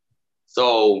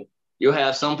 So you'll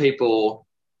have some people,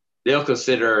 they'll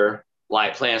consider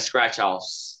like playing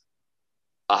scratch-offs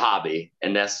a hobby,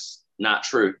 and that's not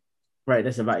true. Right,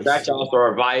 that's a vice. Scratch-offs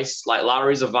are a vice, like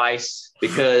lottery's a vice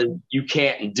because you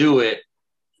can't do it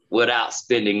without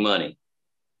spending money.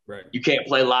 Right. You can't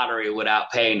play lottery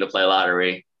without paying to play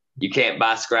lottery. You can't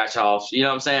buy scratch-offs. You know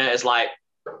what I'm saying? It's like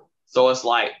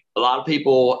a lot of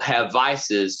people have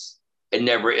vices and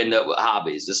never end up with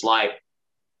hobbies. It's like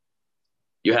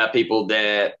you have people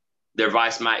that their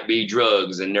vice might be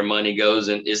drugs and their money goes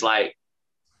and it's like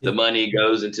the money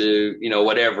goes into,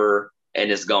 whatever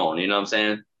and it's gone. You know what I'm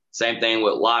saying? Same thing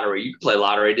with lottery. You can play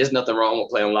lottery. There's nothing wrong with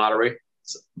playing lottery.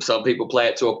 Some people play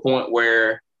it to a point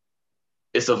where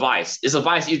it's a vice. It's a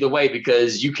vice either way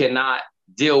because you cannot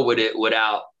deal with it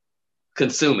without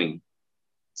consuming.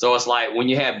 So it's like when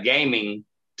you have gaming,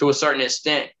 to a certain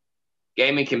extent,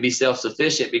 gaming can be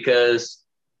self-sufficient because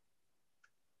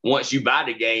once you buy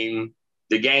the game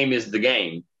is the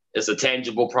game. It's a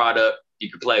tangible product. You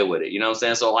can play with it. You know what I'm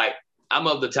saying? So like, I'm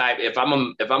of the type, if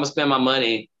I'm gonna spend my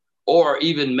money or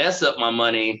even mess up my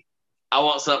money, I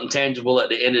want something tangible at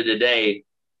the end of the day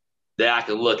that I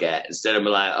can look at instead of be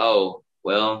like, oh,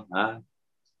 well, I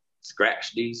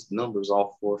scratch these numbers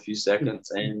off for a few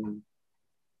seconds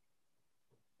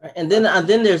and then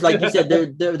there's, like you said,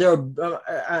 there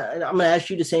are, I'm gonna ask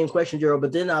you the same question, Gerald,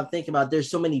 but then I'm thinking about there's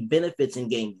so many benefits in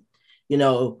gaming. You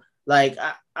know, like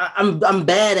I'm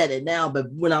bad at it now,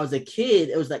 but when I was a kid,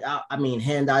 it was like I mean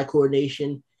hand-eye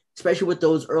coordination, especially with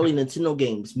those early Nintendo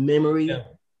games, memory. Yeah.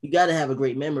 You got to have a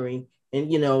great memory,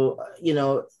 and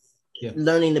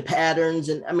learning the patterns,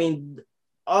 and I mean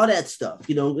all that stuff.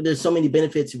 You know, there's so many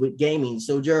benefits with gaming.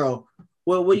 So, Gerald,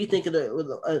 what do you think of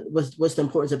what's the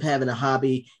importance of having a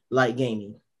hobby like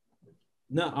gaming?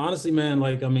 No, honestly, man,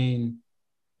 like, I mean,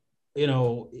 you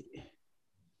know,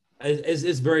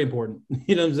 it's very important.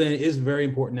 You know what I'm saying? It's very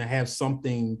important to have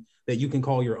something that you can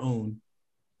call your own.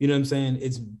 You know what I'm saying?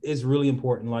 It's really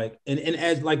important. Like, and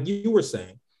as like you were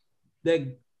saying,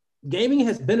 that gaming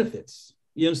has benefits.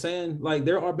 You know what I'm saying? Like,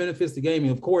 there are benefits to gaming.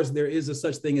 Of course, there is a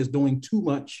such thing as doing too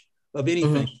much of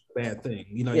anything, bad thing.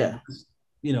 You know, yeah.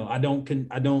 I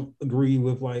don't agree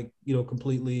with, like, you know,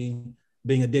 completely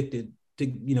being addicted to,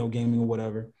 you know, gaming or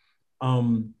whatever.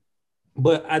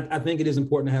 But I think it is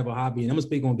important to have a hobby, and I'm gonna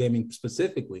speak on gaming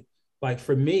specifically. Like,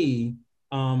 for me,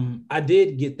 I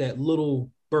did get that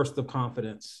little burst of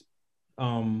confidence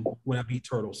when I beat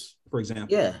Turtles, for example.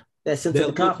 Yeah, that sense of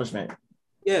accomplishment.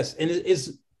 Yes, and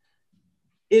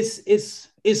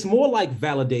it's more like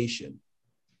validation.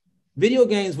 Video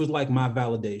games was like my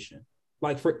validation.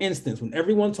 Like, for instance, when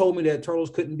everyone told me that Turtles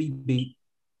couldn't be beat,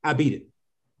 I beat it.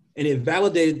 And it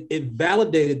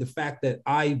validated the fact that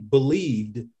I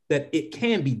believed that it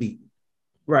can be beaten.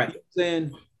 Right. You know what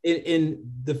I'm saying?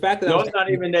 In the fact that it's not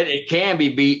even that it can be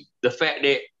beat. The fact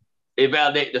that it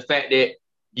validates the fact that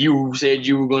you said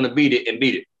you were going to beat it and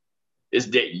beat it. It's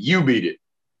that you beat it.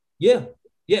 Yeah.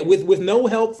 Yeah. With no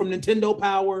help from Nintendo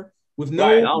Power, with no,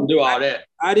 right, I don't do all that.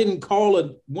 I didn't call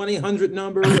a 1-800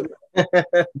 number.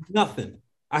 Nothing.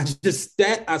 I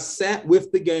sat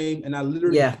with the game, and I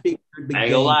literally figured the game.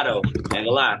 Ain't gonna lie though. Ain't gonna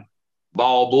lie.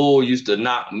 Ball Bull used to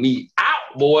knock me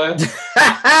out, boy.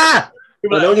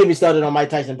 Well, don't get me started on Mike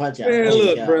Tyson Punch Out. Man,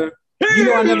 look, bro. You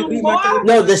know I never beat Mike Tyson.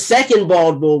 No, the second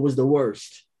Bald Bull was the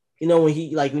worst. You know, when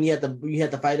you had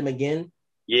to fight him again.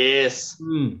 Yes.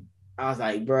 I was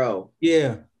like, bro.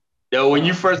 Yeah. Yo, when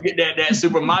you first get that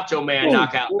Super Macho Man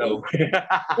knockout though.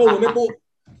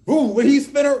 When he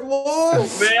spin her, whoa,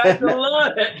 man, I still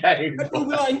love that game. He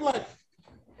like,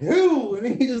 who?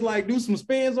 And he just like do some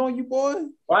spins on you, boy.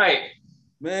 Right,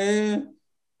 man.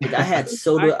 I had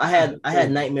Soda. I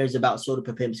had nightmares about Soda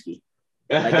Popimski.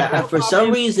 Like, for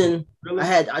some reason, really?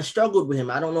 I struggled with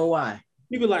him. I don't know why.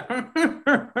 He be like,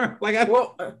 like,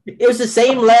 it was the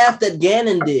same laugh that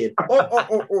Ganon did.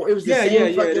 Or it was the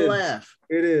same fucking laugh.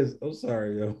 It is. I'm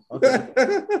sorry, yo. Okay.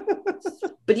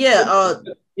 But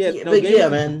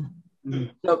man.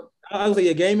 No, I was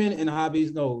like, gaming and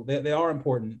hobbies. No, they are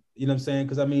important. You know what I'm saying?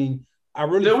 Because I mean, I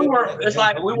really. We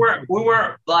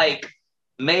weren't like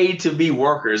made to be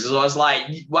workers. So it's like,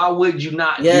 why would you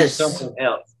not do something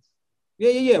else?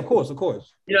 Yeah. Of course.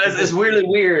 You know, it's really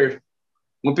weird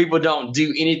when people don't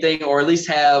do anything or at least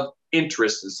have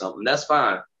interest in something. That's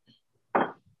fine.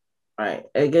 Right.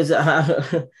 Because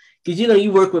you know,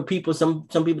 you work with people, some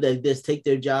people that just take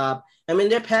their job. I mean,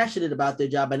 they're passionate about their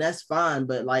job, and that's fine,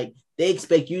 but like, they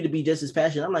expect you to be just as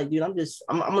passionate. I'm like, dude, I'm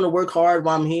going to work hard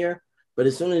while I'm here, but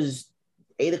as soon as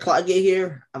 8:00 get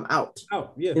here, I'm out.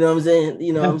 Oh, yeah. You know what I'm saying?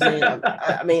 You know what I'm saying?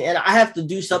 I mean, and I have to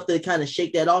do something to kind of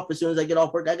shake that off. As soon as I get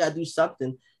off work, I got to do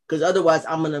something, because otherwise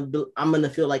I'm going to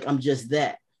feel like I'm just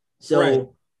that.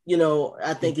 So, you know,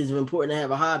 I think it's important to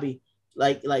have a hobby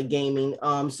like gaming.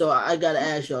 So I got to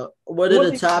ask you, what are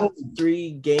the top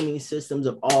 3 gaming systems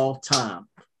of all time?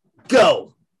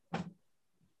 Go.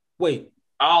 Wait.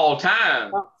 All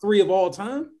time. Top 3 of all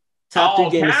time? Top 3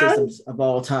 gaming systems of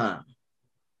all time.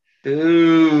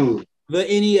 Dude. The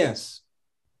NES.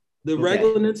 The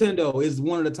regular Nintendo is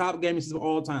one of the top gaming systems of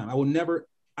all time. I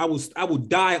will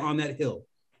die on that hill.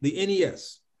 The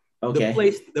NES. Okay.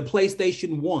 The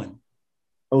PlayStation 1.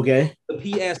 Okay. The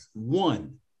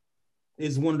PS1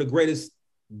 is one of the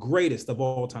greatest of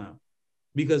all time.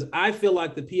 Because I feel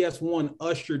like the PS1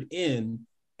 ushered in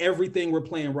everything we're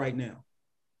playing right now.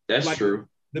 That's true.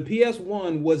 The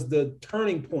PS1 was the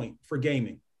turning point for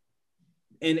gaming.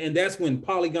 And that's when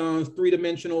polygons,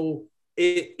 3-dimensional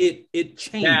it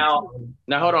changed. Now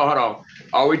hold on.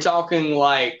 Are we talking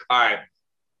like, all right,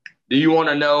 do you want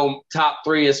to know top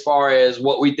 3 as far as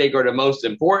what we think are the most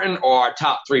important, or our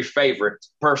top 3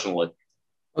 favorites personally?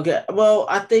 Okay, well,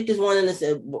 I think it's one in this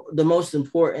the most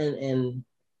important and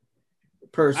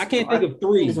I can't think of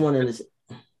 3. It's one in this.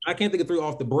 I can't think of 3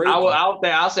 off the break.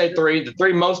 I'll say 3. The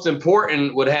 3 most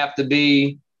important would have to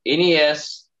be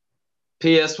NES,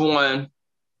 PS1,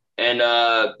 and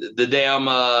the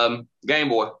damn Game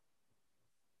Boy.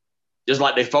 Just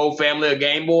like the full family of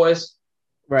Game Boys.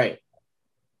 Right.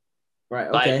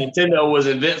 Okay. Like Nintendo was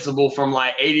invincible from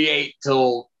like 88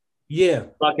 till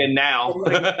fucking now.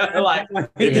 Which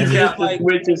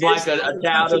is like a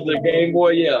child of the Game Boy.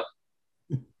 Yeah.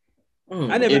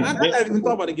 I never even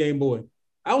thought about the Game Boy.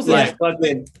 I was like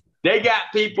fucking. They got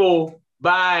people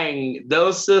buying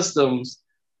those systems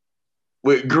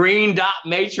with green dot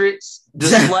matrix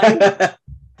display,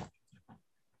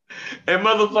 and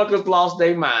motherfuckers lost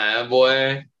their mind,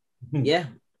 boy. Yeah.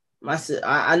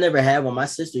 I never had one. My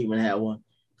sister even had one.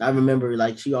 I remember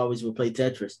like she always would play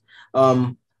Tetris.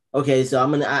 Okay, so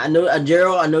I know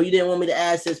Gerald, I know you didn't want me to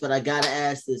ask this, but I gotta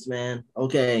ask this, man.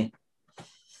 Okay.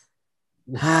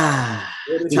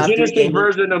 The Genesis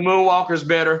version of Moonwalker's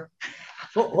better.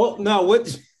 No, what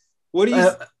do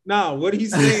you what do you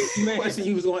say? You mentioned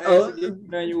he was going to ask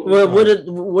well,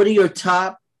 what are your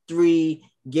top 3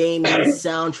 gaming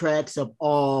soundtracks of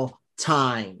all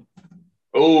time?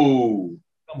 Oh.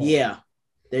 Yeah,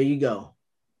 there you go.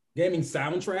 Gaming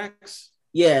soundtracks?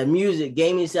 Yeah, music,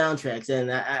 gaming soundtracks.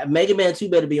 And Mega Man 2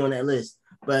 better be on that list.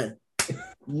 But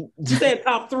you said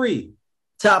top 3.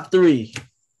 Top 3.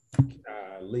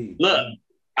 Look,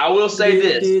 I will say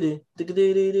this.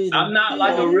 I'm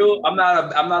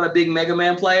not a big Mega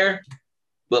Man player,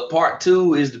 but part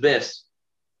 2 is the best.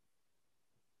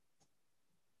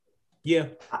 Yeah.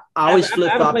 I always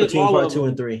flip flop between part 2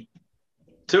 and 3.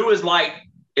 2 is like,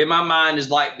 in my mind, is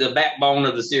like the backbone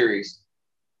of the series.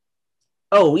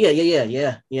 Oh,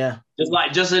 yeah.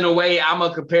 Just in a way, I'm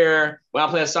gonna compare when I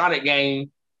play a Sonic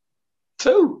game,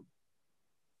 2.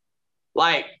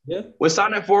 Like when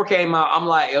Sonic 4 came out, I'm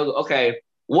like, okay,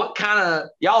 what kind of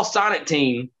y'all Sonic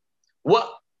team? What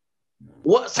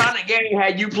Sonic game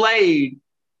had you played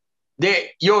that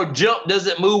your jump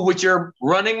doesn't move with your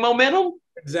running momentum?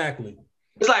 Exactly.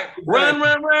 It's like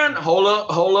run. Hold up.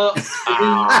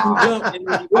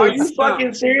 Are you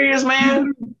fucking serious,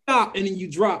 man? Stop and then you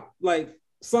drop. Like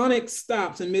Sonic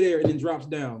stops in midair and then drops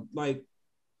down. Like,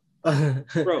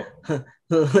 bro,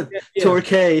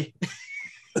 Torque.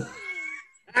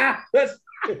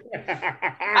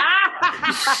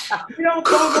 We don't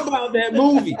talk about that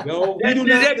movie, yo. We do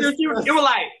not.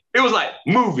 It was like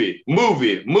movie,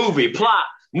 plot,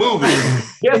 movie.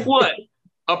 Guess what?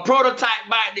 A prototype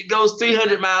bike that goes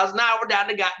 300 miles an hour down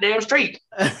the goddamn street.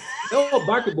 No,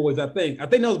 Biker Boys, I think. I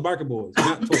think that was Biker Boys,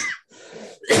 not Torque.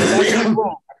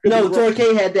 No, Torque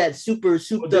had that super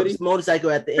souped up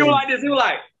motorcycle at the end. He was like this. He was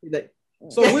like,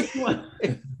 so which one?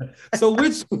 So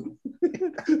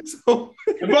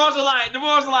the boys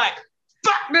are like,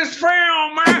 fuck this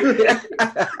film, man.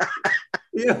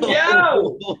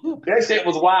 Yo, that shit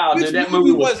was wild, dude. That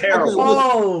movie was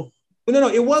terrible. No,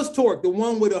 it was Torque, the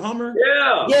one with the Hummer.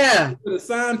 Yeah. The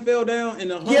sign fell down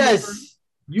and the Hummer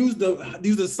used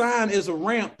the sign as a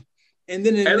ramp. And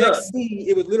then in the next scene,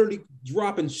 it was literally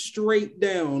dropping straight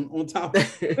down on top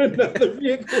of another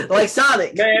vehicle. Like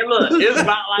Sonic. Man, look, it was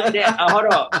about like that.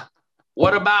 Hold up.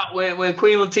 What about when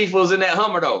Queen Latifah was in that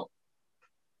Hummer, though?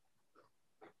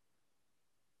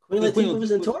 Queen Latifah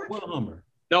was in Torque? What Hummer?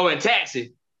 No, in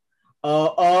Taxi.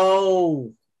 I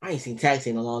ain't seen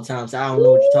Taxi in a long time, so I don't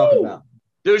know what you're talking about.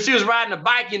 Dude, she was riding a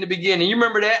bike in the beginning. You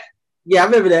remember that? Yeah, I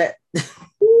remember that.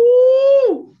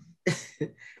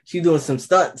 She doing some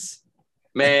stunts.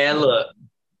 Man, look.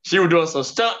 She was doing some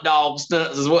stunt dog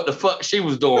stunts is what the fuck she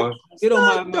was doing. Get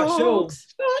on my show.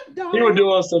 She was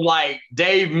doing some like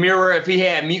Dave Mirror if he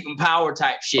had mutant power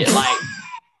type shit. Like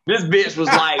this bitch was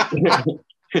like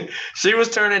she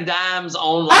was turning dimes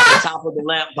on like the top of the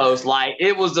lamppost. Like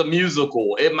it was a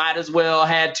musical. It might as well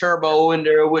had Turbo in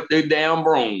there with the damn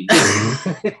broom.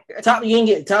 You can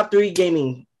get top 3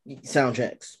 gaming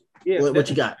soundtracks. Yeah, what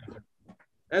you got?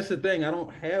 That's the thing. I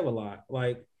don't have a lot.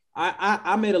 Like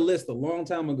I made a list a long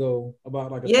time ago about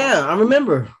like I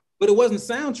remember. But it wasn't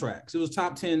soundtracks. It was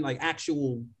top 10 like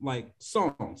actual like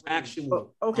songs.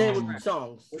 Actual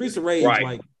songs. Streets of Rage,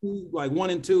 like 1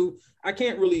 and 2. I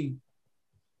can't really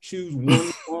choose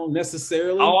one song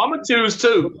necessarily. Oh, I'm gonna choose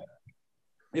 2.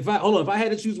 If I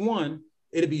had to choose one,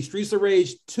 it'd be Streets of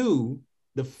Rage 2,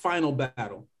 the final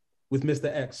battle with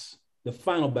Mr. X. The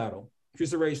final battle.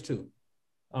 Streets of Rage 2.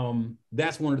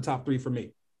 That's one of the top 3 for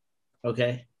me.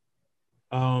 Okay.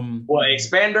 What,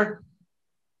 Expander?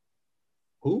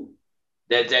 Who?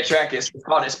 That track is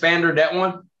called Expander, that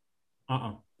one?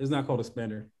 It's not called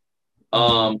Expander.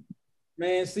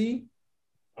 Man, see,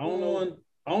 I don't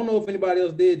know if anybody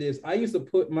else did this. I used to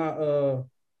put my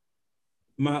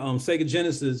Sega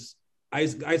Genesis. I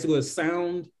used to go to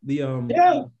sound the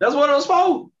Yeah, that's what it was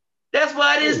for. That's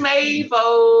what it's made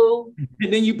for.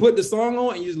 And then you put the song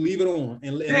on and you just leave it on.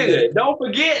 And don't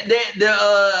forget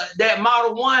that that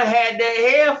Model 1 had that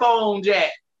headphone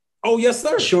jack. Oh, yes,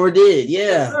 sir. Sure did. Yeah.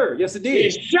 Yes, sir. Yes, it did.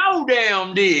 It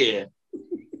showdown did.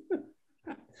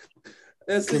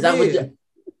 Because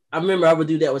I remember I would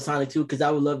do that with Sonic 2 because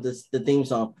I would love the theme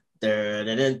song.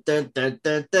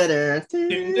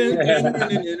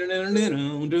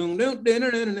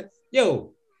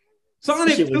 Yo,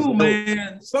 Sonic 2,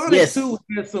 man. Sonic 2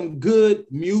 has some good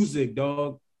music,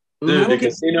 dog. Dude,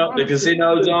 the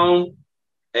casino zone,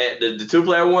 at the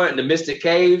 2-player one, the Mystic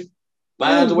Cave.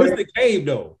 Mystic Cave,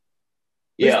 though.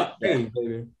 Yeah. Mystic Cave,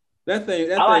 baby. That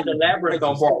thing. I like the Labyrinth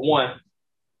on part 1.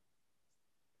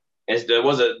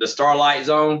 Was it the Starlight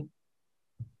Zone?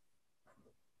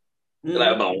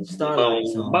 Like boom, boom,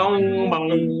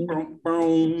 boom,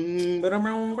 boom.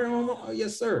 Oh,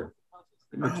 yes, sir.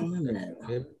 I don't remember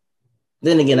that.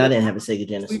 Then again, I didn't have a Sega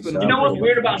Genesis. You know what's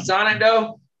weird about Sonic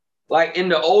though? Like in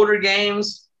the older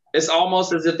games, it's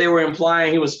almost as if they were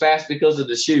implying he was fast because of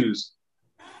the shoes.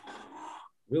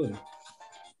 Really?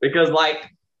 Because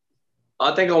like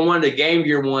I think on one of the Game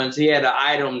Gear ones, he had an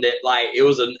item that like it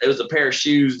was a pair of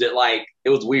shoes that like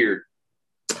it was weird.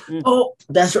 Oh,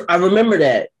 I remember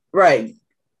that. Right.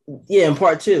 Yeah, in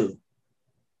part 2.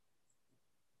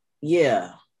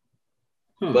 Yeah.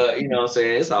 But you know what I'm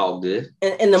saying? It's all good.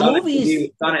 And the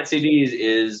movies. Sonic CDs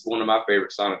is one of my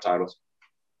favorite Sonic titles.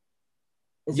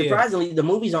 And surprisingly, the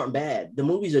movies aren't bad. The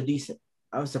movies are decent.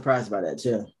 I was surprised by that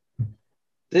too.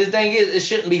 The thing is, it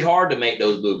shouldn't be hard to make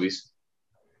those movies.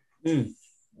 It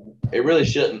really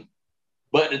shouldn't.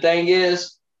 But the thing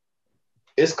is,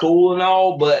 it's cool and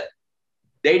all, but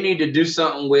they need to do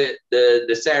something with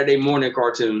the Saturday morning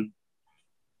cartoon.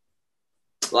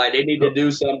 Like they need to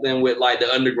do something with like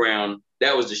the Underground.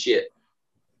 That was the shit.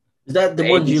 Is that the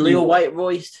one Jaleel White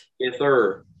voiced? Yes,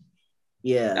 sir.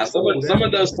 Yeah. Now some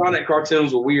of those Sonic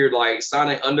cartoons were weird, like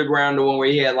Sonic Underground, the one where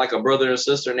he had like a brother and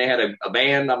sister and they had a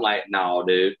band. I'm like, no,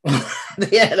 dude.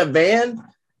 They had a band?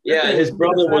 Yeah, his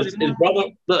brother was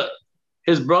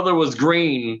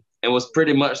green and was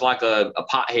pretty much like a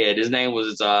pothead. His name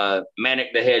was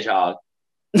Manic the Hedgehog.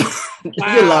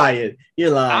 Wow.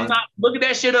 You're lying. I'm not. Look at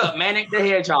that shit up, Manic the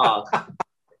Hedgehog.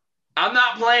 I'm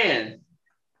not playing.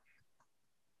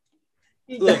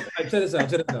 Look, check this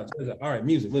out. All right,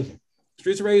 music. Listen,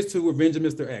 Streets of Rage 2, Revenge of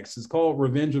Mr. X. It's called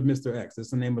Revenge of Mr. X. That's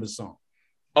the name of the song.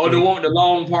 Oh, the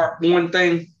long part 1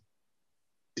 thing.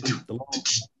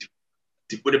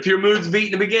 With the Pure Moods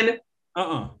beat in the beginning.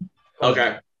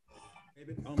 Okay.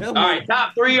 All right,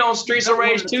 top 3 on Streets of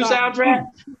Rage 2 soundtrack.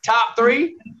 Top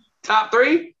 3.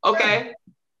 Okay.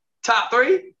 Top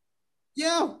 3.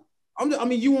 Yeah. I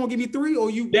mean, you want to give me 3 or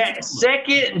you? That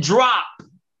second drop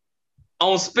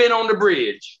on Spin on the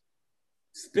Bridge.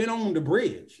 Spin on the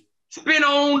Bridge. Spin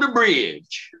on the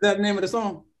Bridge. Is that the name of the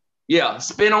song? Yeah,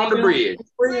 Spin on the Bridge.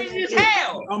 Crazy as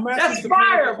hell. That's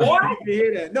fire, boy.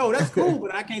 Hear that. No, that's cool,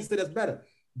 but I can't say that's better.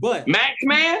 But Max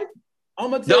Man,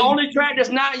 I'm gonna the only track that's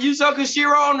not Yuzo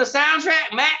Koshiro on the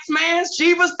soundtrack, Max Man's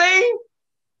Shiva's theme.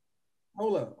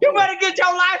 Hold up. You better get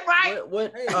your life right.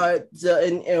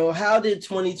 And how did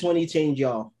 2020 change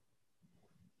y'all?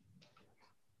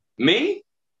 Me?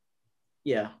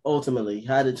 Yeah, ultimately,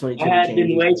 how did 2020 I had change been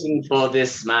you? waiting for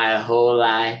this my whole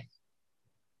life.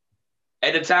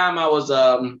 At the time, I was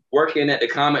working at the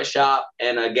comic shop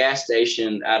and a gas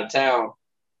station out of town,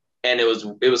 and it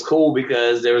was cool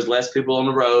because there was less people on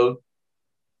the road,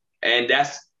 and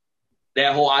that's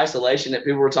that whole isolation that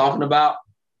people were talking about.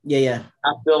 Yeah.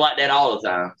 I feel like that all the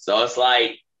time. So it's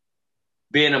like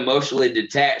being emotionally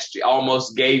detached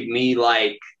almost gave me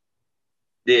like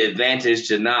the advantage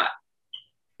to not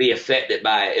be affected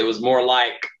by it. It was more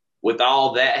like with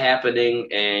all that happening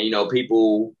and, you know,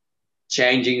 people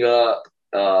changing up,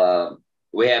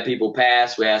 we had people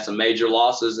pass, we had some major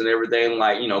losses and everything,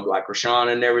 like, you know, like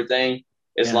Rashawn and everything.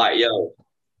 It's like, yo,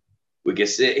 we can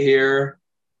sit here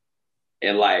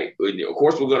and like, of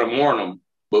course we're going to mourn them,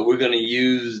 but we're going to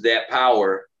use that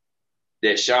power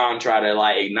that Sean tried to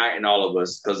like ignite in all of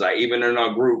us. Cause like even in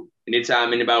our group,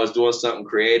 anytime anybody was doing something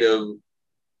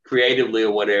creatively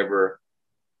or whatever,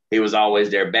 he was always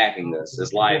there backing us.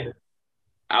 It's like,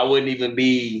 I wouldn't even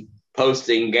be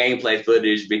posting gameplay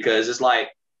footage because it's like,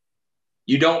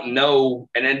 you don't know,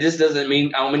 and then this doesn't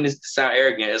mean, I don't mean this to sound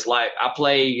arrogant. It's like I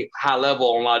play high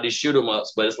level on a lot of these shoot 'em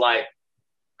ups, but it's like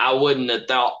I wouldn't have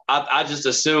thought. I just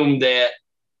assumed that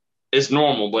it's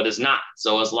normal, but it's not.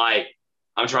 So it's like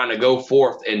I'm trying to go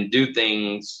forth and do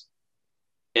things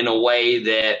in a way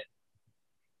that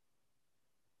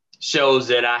shows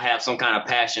that I have some kind of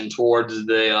passion towards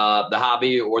the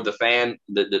hobby or the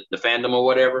fandom or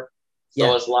whatever.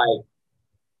 So it's like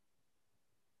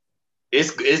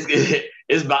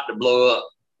it's about to blow up.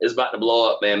 It's about to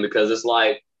blow up, man, because it's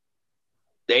like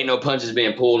there ain't no punches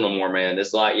being pulled no more, man.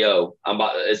 It's like, yo,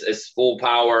 it's full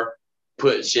power,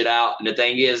 put shit out. And the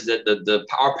thing is that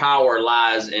our power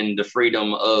lies in the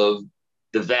freedom of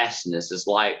the vastness. It's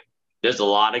like there's a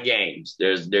lot of games.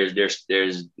 There's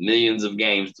millions of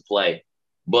games to play.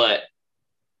 But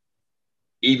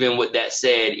even with that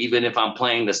said, even if I'm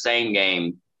playing the same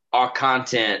game, our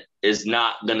content is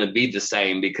not going to be the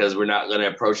same because we're not going to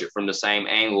approach it from the same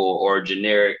angle or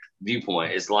generic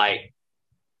viewpoint. It's like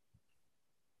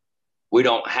we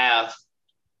don't have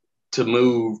to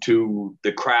move to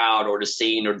the crowd or the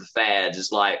scene or the fads.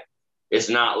 It's like, it's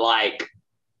not like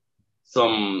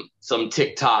some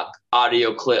TikTok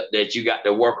audio clip that you got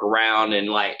to work around and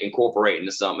like incorporate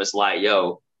into something. It's like,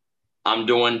 yo, I'm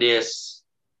doing this.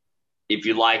 If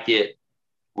you like it,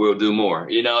 we'll do more.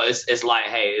 You know, it's like,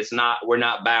 hey, we're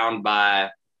not bound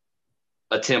by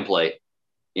a template.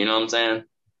 You know what I'm saying?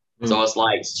 Mm. So it's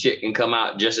like shit can come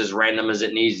out just as random as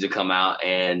it needs to come out,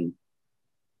 and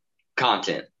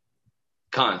content.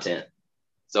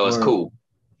 So it's cool.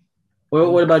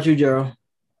 Well, what about you, Gerald?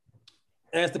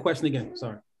 Ask the question again.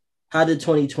 Sorry. How did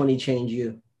 2020 change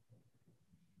you?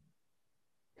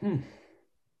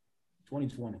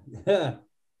 2020. Yeah.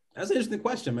 That's an interesting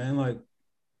question, man. Like,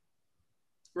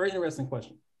 very interesting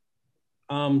question.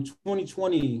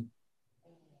 2020,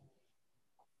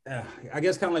 I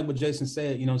guess kind of like what Jason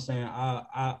said, you know what I'm saying?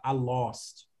 I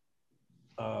lost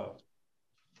a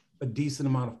decent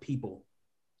amount of people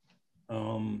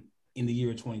in the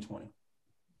year 2020.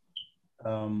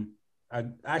 I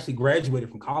actually graduated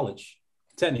from college,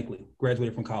 technically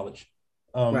graduated from college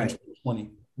in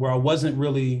 2020, where I wasn't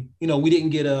really, we didn't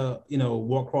get a,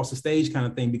 walk across the stage kind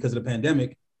of thing because of the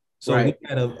pandemic. So we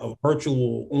had a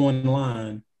virtual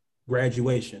online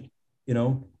graduation,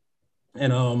 and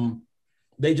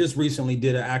they just recently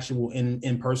did an actual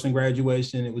in-person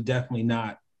graduation. It definitely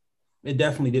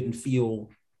didn't feel,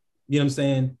 you know what I'm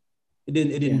saying? It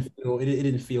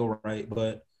didn't feel right.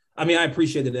 But I mean, I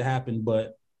appreciate that it happened,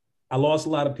 but I lost a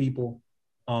lot of people.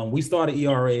 We started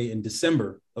ERA in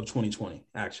December of 2020,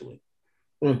 actually.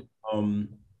 That's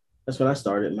when I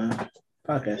started, man.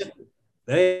 Podcast.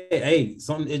 Hey,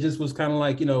 something. It just was kind of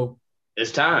like,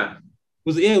 it's time. It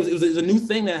was a new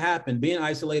thing that happened. Being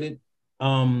isolated,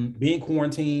 being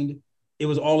quarantined. It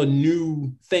was all a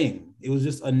new thing. It was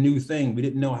just a new thing. We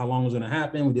didn't know how long it was going to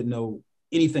happen. We didn't know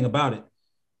anything about it.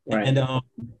 Right. And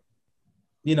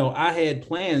I had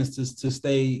plans to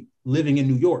stay living in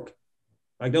New York.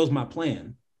 Like, that was my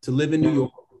plan, to live in New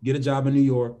York, get a job in New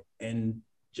York, and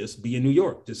just be in New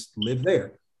York, just live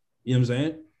there. You know what I'm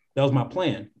saying? That was my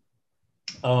plan.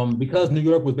 Because New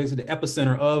York was basically the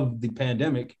epicenter of the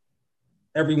pandemic,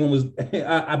 everyone was,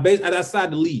 I decided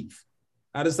to leave.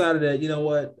 I decided that, you know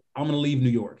what, I'm going to leave New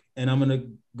York and I'm going to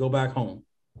go back home.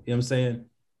 You know what I'm saying?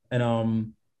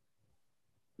 And,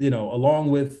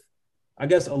 along with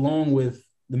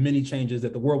the many changes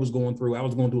that the world was going through, I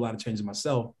was going through a lot of changes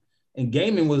myself. And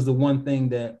gaming was the one thing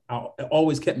that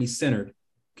always kept me centered,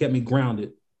 kept me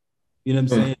grounded. You know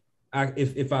what I'm saying?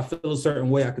 If I feel a certain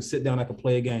way, I could sit down, I could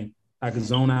play a game, I could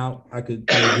zone out, I could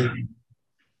play a game.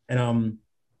 And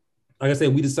like I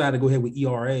said, we decided to go ahead with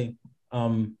ERA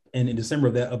in December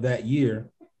of that year.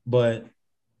 But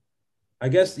I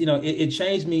guess, it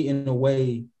changed me in a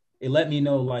way. It let me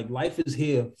know, like, life is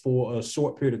here for a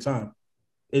short period of time.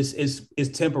 It's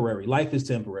temporary. Life is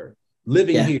temporary.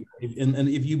 Living here, and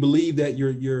if you believe that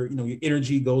your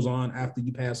energy goes on after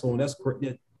you pass on, that's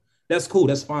cool.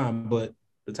 That's fine. But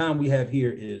the time we have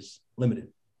here is limited.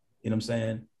 You know what I'm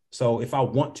saying? So if I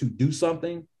want to do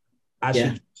something, I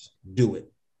should do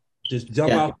it. Just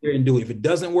jump out there and do it. If it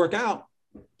doesn't work out,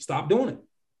 stop doing it.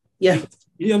 Yeah.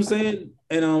 You know what I'm saying?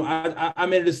 And I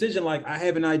made a decision. Like, I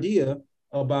have an idea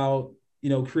about,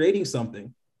 creating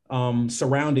something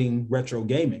surrounding retro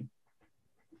gaming.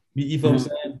 You feel what I'm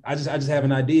saying? I just have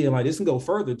an idea. Like, this can go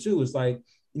further too. It's like,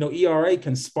 ERA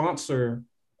can sponsor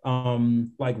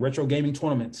like retro gaming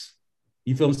tournaments.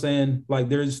 You feel what I'm saying? Like,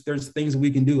 there's things that we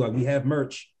can do. Like, we have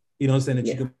merch, you know what I'm saying, that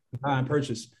you can buy and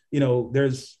purchase.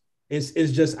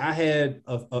 It's just, I had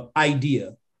a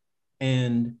idea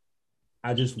and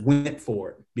I just went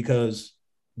for it because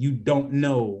you don't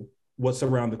know what's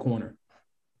around the corner.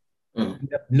 Mm.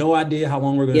 No idea how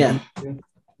long we're going to Yeah. be here.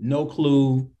 No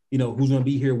clue, who's going to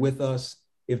be here with us.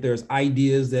 If there's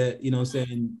ideas that,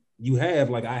 you have,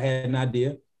 like I had an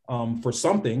idea for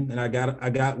something, and I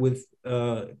got with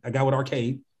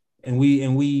Arcade, and we,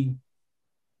 we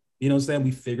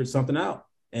figured something out,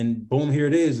 and boom, here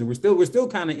it is. And we're still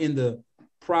kind of in the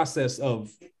process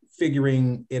of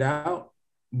figuring it out,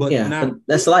 but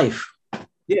that's life.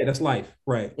 Yeah, that's life,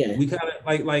 right? Yeah. We kind of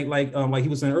like he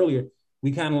was saying earlier,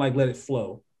 we kind of like let it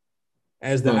flow.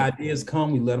 As the ideas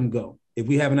come, we let them go. If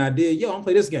we have an idea, I'm gonna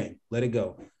play this game, let it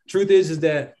go. Truth is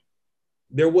that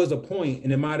there was a point,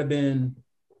 and it might have been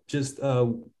just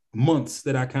months,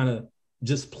 that I kind of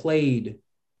just played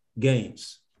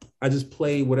games. I just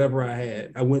played whatever I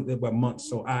had. I went there by months,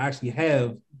 so I actually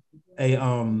have a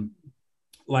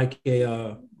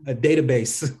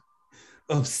database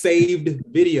of saved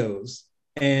videos,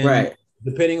 and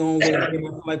depending on what I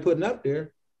feel like putting up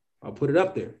there, I'll put it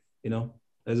up there.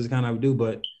 That's just kind of how I do.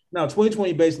 But now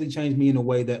 2020 basically changed me in a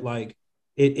way that like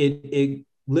it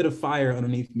lit a fire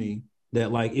underneath me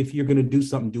that like, if you're gonna do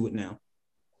something, do it now.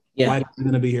 Yeah. Life is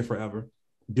gonna be here forever.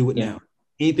 Do it now.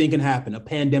 Anything can happen. A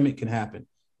pandemic can happen.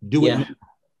 Do it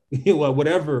now. Well,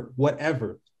 whatever,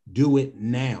 do it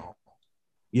now.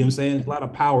 You know what I'm saying? There's a lot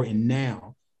of power in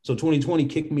now. So 2020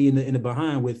 kicked me in the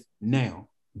behind with now.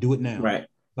 Do it now. Right.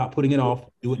 Stop putting it off.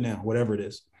 Do it now. Whatever it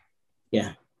is.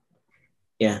 Yeah.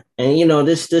 Yeah. And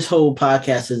this whole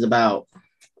podcast is about,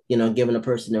 giving a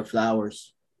person their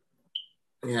flowers.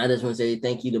 And I just want to say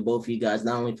thank you to both of you guys,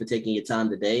 not only for taking your time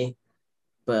today,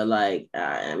 but like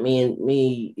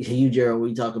me, you, Gerald,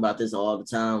 we talk about this all the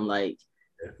time. Like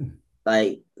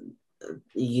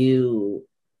you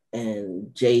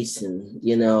and Jason,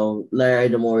 Larry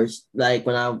DeMorris, like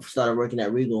when I started working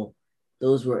at Regal,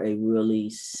 those were a really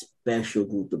special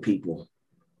group of people.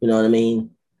 You know what I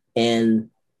mean? And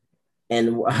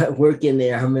working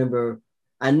there, I remember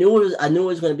I knew it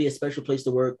was going to be a special place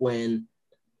to work when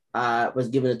I was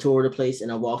given a tour of the place,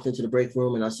 and I walked into the break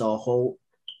room and I saw Holt,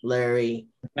 Larry,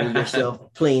 and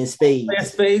yourself playing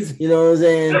spades. You know what I'm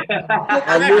saying?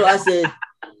 I said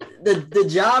the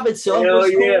job itself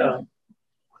was cool. Yeah.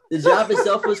 The job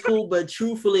itself was cool, but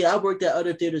truthfully, I worked at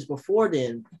other theaters before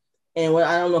then. And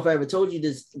I don't know if I ever told you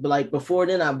this, but like before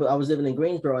then, I was living in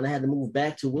Greensboro and I had to move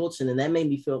back to Wilson, and that made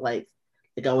me feel like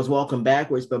I was walking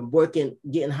backwards. But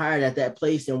getting hired at that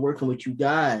place and working with you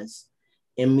guys,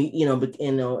 and me, and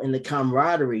the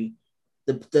camaraderie,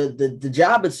 the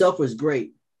job itself was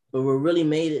great, but what really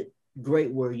made it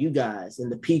great were you guys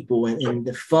and the people and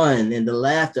the fun and the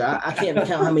laughter. I can't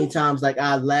count how many times like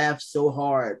I laughed so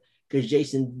hard because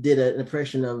Jason did an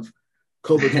impression of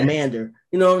Cobra Commander.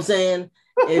 You know what I'm saying?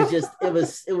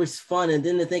 It was fun. And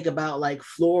then to think about like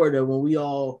Florida, when we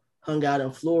all hung out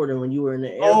in Florida when you were in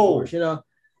the Air Force,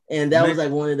 and that was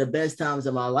like one of the best times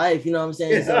of my life. You know what I'm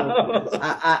saying? So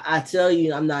I tell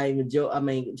you, I'm not even joking. I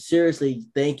mean, seriously,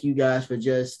 thank you guys for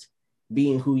just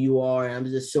being who you are. And I'm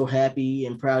just so happy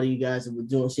and proud of you guys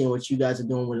and seeing what you guys are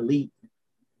doing with Elite.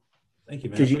 Thank you,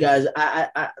 man. Because you guys,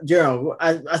 Gerald,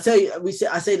 I tell you,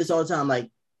 I say this all the time. Like,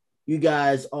 you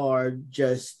guys are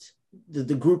just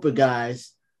the group of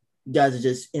guys. You guys are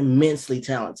just immensely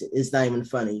talented. It's not even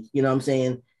funny. You know what I'm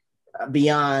saying?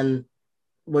 Beyond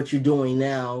what you're doing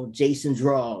now, Jason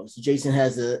draws. Jason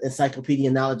has an encyclopedia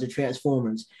knowledge of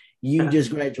Transformers. You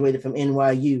just graduated from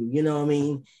NYU. You know what I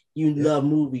mean? You love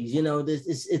movies.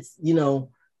 It's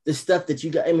the stuff that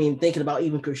you got. I mean, thinking about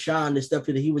even Krishan, the stuff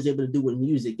that he was able to do with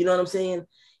music. You know what I'm saying?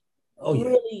 Oh, yeah.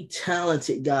 Really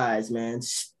talented guys, man.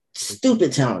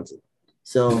 Stupid talented.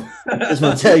 So I just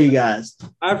want to tell you guys.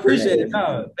 I appreciate it.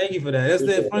 No, thank you for that. That's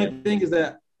the funny thing is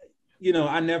that,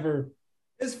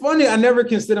 it's funny. I never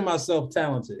consider myself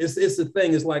talented. It's the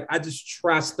thing. It's like, I just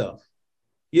try stuff.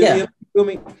 You feel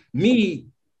me? Me,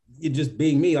 just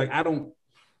being me. Like,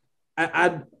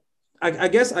 I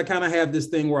guess I kind of have this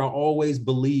thing where I always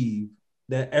believe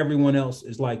that everyone else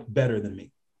is like better than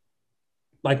me.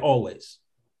 Like always.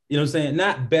 You know what I'm saying?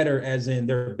 Not better as in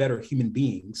they're better human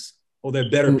beings or they're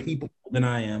better people than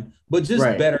I am, but just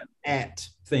better at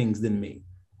things than me.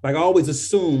 Like I always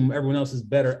assume everyone else is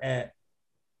better at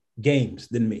games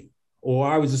than me. Or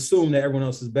I always assume that everyone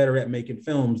else is better at making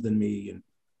films than me and,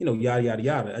 yada, yada,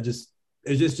 yada.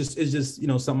 It's just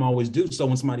something I always do. So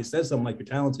when somebody says something like you're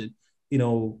talented,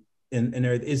 and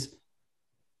it's,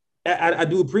 I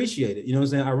do appreciate it. You know what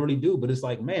I'm saying? I really do. But it's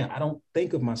like, man, I don't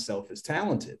think of myself as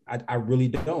talented. I really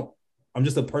don't. I'm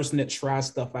just a person that tries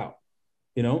stuff out,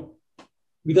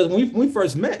 Because when we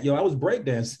first met, I was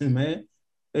breakdancing, man.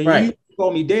 And you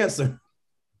called me dancer.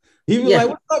 He was like,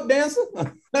 "What's up, dancer?"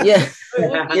 Yeah. You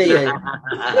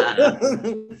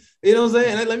know what I'm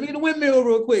saying? Let me get a windmill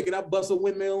real quick, and I bust a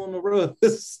windmill on the rug,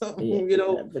 something,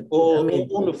 or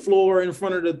on the floor in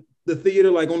front of the theater,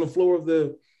 like on the floor of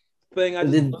the thing. I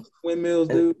just bust windmills,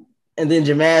 dude. And then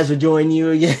Jamaz would join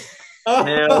you again.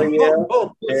 Hell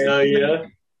yeah.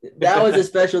 That was a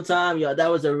special time, y'all.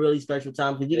 That was a really special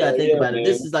time because you gotta think about it.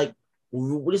 This is like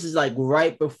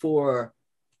right before.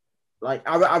 Like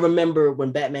I remember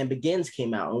when Batman Begins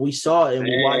came out and we saw it and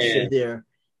we watched it there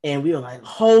and we were like,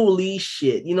 holy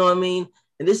shit, you know what I mean?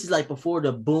 And this is like before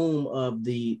the boom of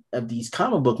these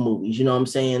comic book movies, you know what I'm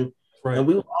saying? Right. And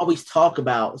we would always talk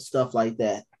about stuff like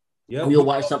that. Yeah, we'll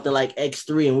watch something like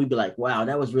X3 and we'd be like, wow,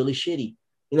 that was really shitty.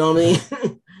 You know what I mean?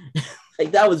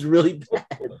 Like that was really bad.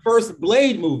 The first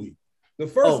Blade movie. The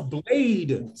first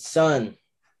Blade. Son.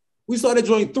 We saw that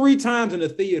joint 3 times in the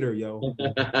theater, yo.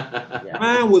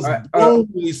 Mine was blown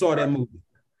when we saw that movie.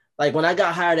 Like when I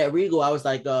got hired at Regal, I was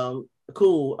like,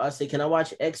 cool. I said, can I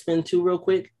watch X-Men 2 real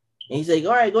quick? And he's like,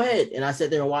 all right, go ahead. And I sat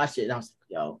there and watched it. And I was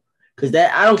like, yo, because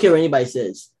I don't care what anybody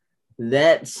says.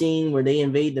 That scene where they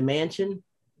invade the mansion,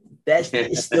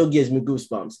 it still gives me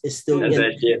goosebumps. It's still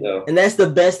that shit, though. And that's the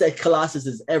best that Colossus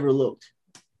has ever looked.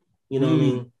 You know what I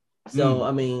mean? So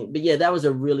I mean, but yeah, that was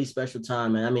a really special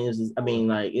time, man. I mean,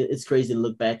 it's crazy to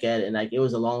look back at it, and like it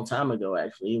was a long time ago.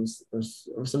 Actually, it was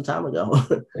some time ago.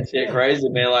 That shit crazy,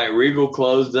 man. Like Regal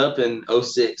closed up in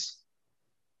 2006.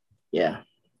 Yeah,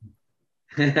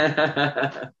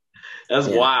 that's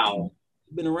wild.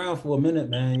 Been around for a minute,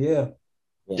 man. Yeah.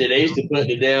 They used to put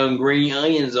the damn green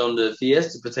onions on the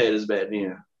Fiesta potatoes back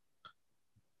then.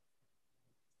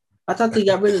 I thought they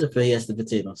got rid of the Fiesta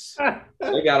potatoes.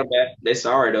 They got them back. They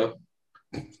sorry though.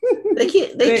 They'll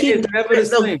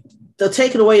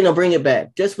take it away and they'll bring it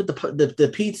back. Just with the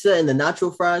pizza and the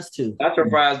nacho fries too. Nacho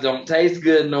fries don't taste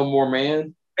good no more,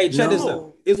 man. Hey, check this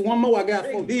out. It's one more I got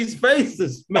for these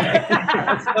faces, man.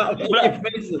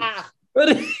 What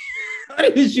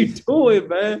is you doing,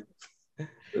 man?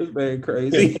 This man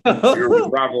crazy. You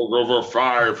traveled over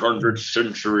 500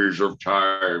 centuries of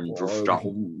time to stop.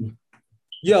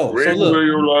 Yo, when so look, will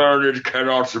you learn it can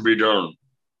also be done?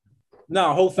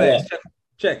 No, hold fast.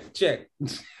 Check.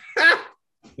 Stop.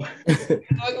 I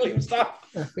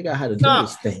forgot how to do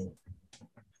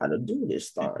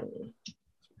this thing.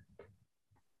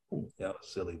 Yeah,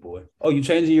 silly boy. Oh, you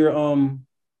changing your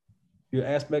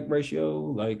aspect ratio,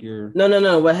 like your?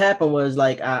 No. What happened was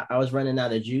like I was running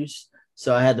out of juice,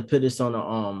 so I had to put this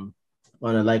on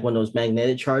like one of those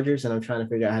magnetic chargers, and I'm trying to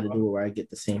figure out how to do it where I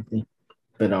get the same thing.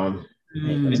 But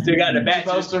you still got the back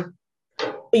poster?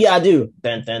 Yeah, I do.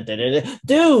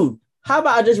 Dude, how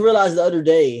about I just realized the other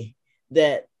day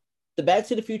that the Back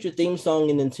to the Future theme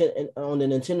song on the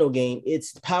Nintendo game,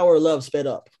 it's Power of Love sped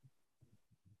up.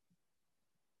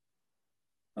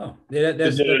 Oh, yeah,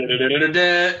 that's yeah.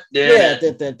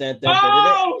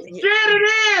 Oh shit,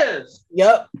 it is.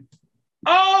 Yep.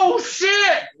 Oh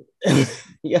shit.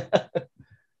 Yeah.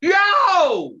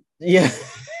 Yo. Yeah.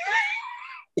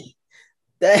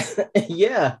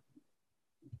 Yeah.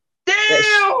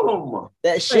 Damn.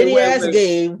 That shitty ass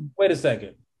game. Wait a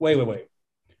second. Wait.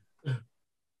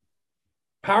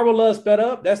 Power of Love sped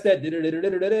up. That's that.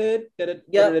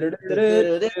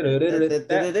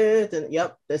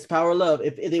 Yep. That's Power of Love.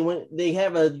 If they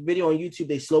have a video on YouTube,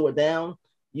 they slow it down.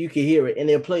 You can hear it, and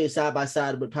they'll play it side by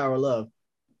side with Power of Love.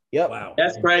 Yep. Wow.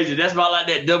 That's crazy. That's about like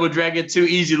that Double Dragon 2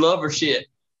 Easy Lover shit.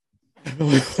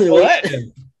 What?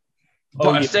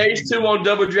 Stage 2 on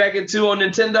Double Dragon 2 on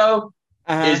Nintendo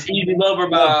is Easy Lover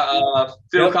by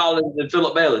Phil Collins and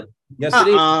Philip Bailey. Yes, it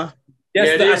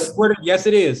is. Yes,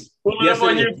 it is. Put it up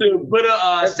on YouTube. Put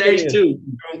Stage 2.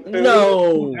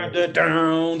 No.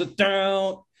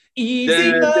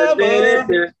 Easy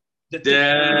Lover.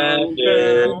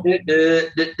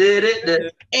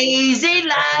 Easy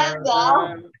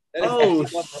Lover. Oh,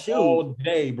 shoot. All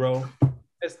day, bro.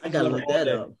 I gotta look that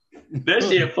up. That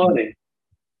shit funny.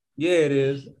 Yeah, it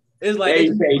is. It's like they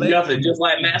pay nothing. Just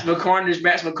like Max McCartney's.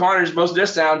 Max McCartney's, most of their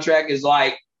soundtrack is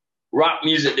like rock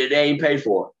music that they ain't paid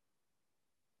for.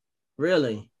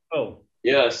 Really? Oh.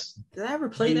 Yes. Did I ever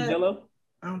play that? Yellow?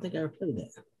 I don't think I ever played that.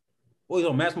 Well, you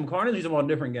know, Maximum Carnage is about a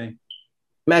different game.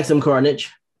 Maximum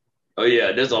Carnage. Oh,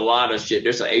 yeah. There's a lot of shit.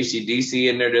 There's some AC/DC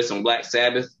in there. There's some Black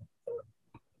Sabbath.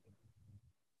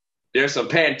 There's some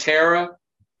Pantera.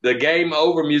 The Game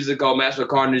Over music on Master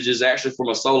Carnage is actually from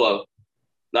a solo.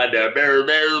 Like the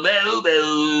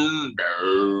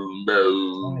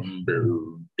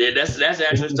yeah, that's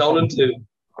actually stolen too.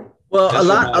 Well,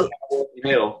 that's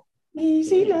hell.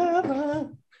 Easy Lover.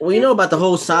 Well, you know about the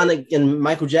whole Sonic and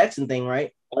Michael Jackson thing,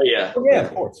 right? Oh yeah. Yeah,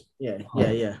 of course. Yeah.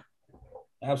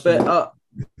 Absolutely. But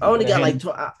I only got like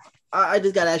I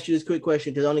just got to ask you this quick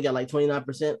question because I only got like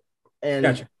 29%. And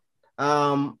Gotcha.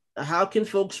 How can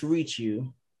folks reach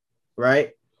you,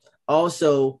 right?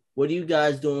 Also, what are you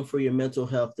guys doing for your mental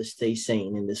health to stay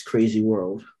sane in this crazy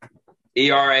world?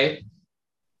 ERA.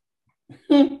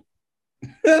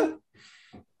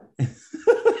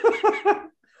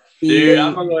 Dude,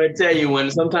 I'm going to tell you,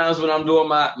 sometimes when I'm doing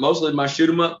mostly my shoot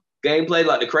 'em up gameplay,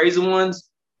 like the crazy ones,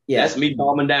 that's me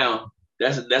calming down.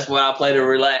 That's what I play to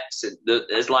relax.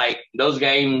 It's like those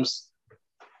games.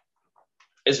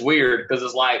 It's weird because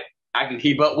it's like I can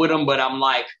keep up with them, but I'm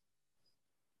like,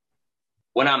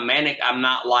 when I'm manic, I'm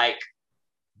not like,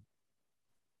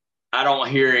 I don't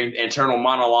hear an internal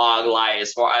monologue. Like,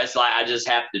 as far as like, I just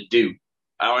have to do.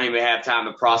 I don't even have time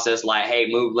to process like,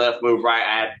 hey, move left, move right.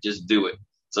 I have to just do it.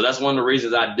 So that's one of the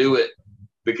reasons I do it,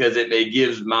 because it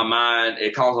gives my mind,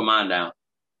 it calms my mind down.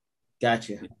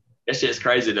 Gotcha. That shit's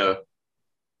crazy though.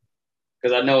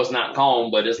 Because I know it's not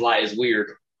calm, but it's like, it's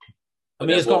weird. I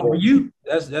mean, it's calm for you.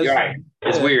 That's right.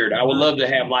 It's weird. I would love to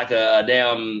have like a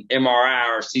damn MRI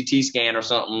or CT scan or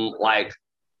something, like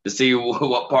to see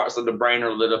what parts of the brain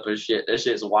are lit up and shit. That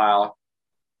shit's wild.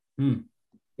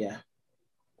 Yeah.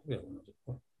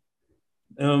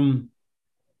 Mental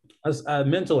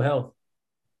health.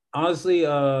 Honestly,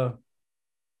 I'm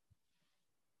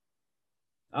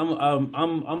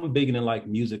big into like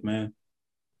music, man.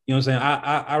 You know what I'm saying?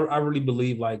 I really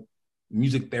believe like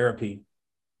music therapy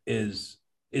is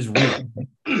real.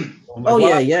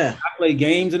 Like, I play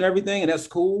games and everything, and that's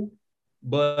cool.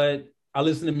 But I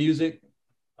listen to music.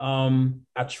 I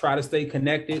try to stay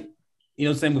connected. You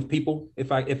know what I'm saying, with people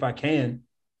if I can.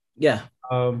 Yeah.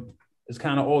 It's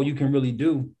kind of all you can really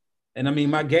do. And I mean,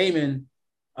 my gaming,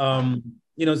 you know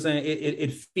what I'm saying,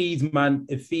 it feeds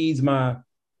my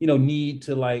need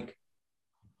to like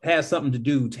have something to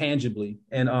do tangibly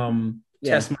and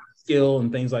test my skill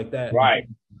and things like that. Right.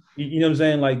 You know what I'm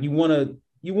saying? Like you want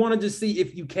to just see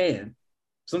if you can.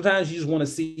 Sometimes you just want to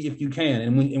see if you can.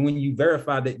 And when you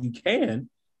verify that you can,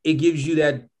 it gives you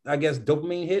that, I guess,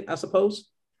 dopamine hit, I suppose.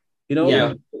 You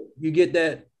know, you get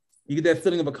that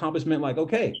feeling of accomplishment, like,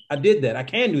 okay, I did that. I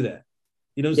can do that.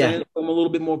 You know what I'm saying? I'm a little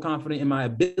bit more confident in my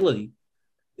ability,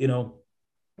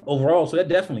 overall. So that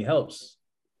definitely helps.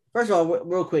 First of all,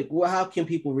 real quick, how can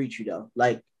people reach you though?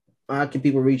 Like, how can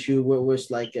people reach you?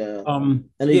 What's like, I know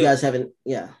you guys haven't,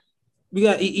 We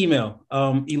got email,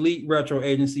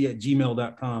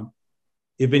 eliteretroagency@gmail.com.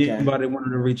 If anybody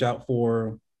wanted to reach out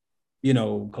for,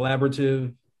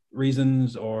 collaborative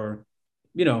reasons or,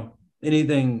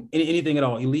 anything at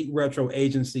all,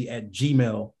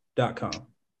 eliteretroagency@gmail.com.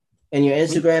 And your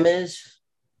Instagram is?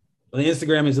 The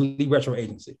Instagram is Elite Retro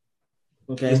Agency.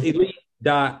 Okay. It's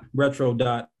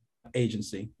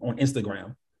elite.retro.agency on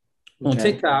Instagram.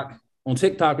 Okay. On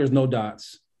TikTok, there's no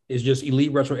dots. It's just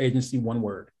Elite Retro Agency, one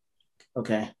word.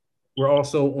 Okay. We're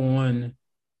also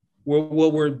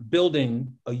we're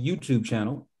building a YouTube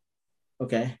channel.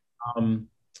 Okay.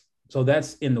 So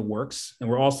that's in the works. And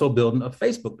we're also building a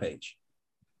Facebook page.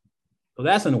 So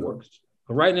that's in the works.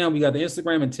 But right now we got the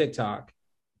Instagram and TikTok,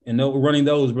 and we're running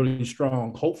those really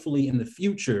strong. Hopefully in the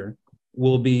future,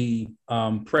 we'll be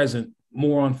present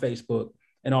more on Facebook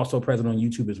and also present on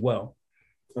YouTube as well.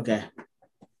 Okay.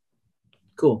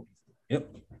 Cool.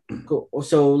 Yep. Cool.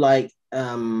 So like,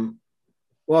 what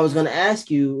I was going to ask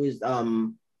you is,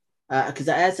 because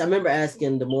I remember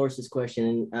asking DeMorris this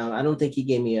question, and I don't think he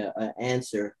gave me an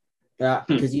answer,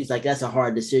 because he's like, that's a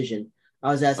hard decision.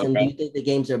 I was asking, do you think the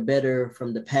games are better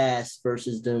from the past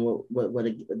versus what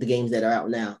the games that are out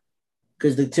now?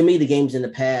 Because to me, the games in the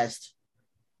past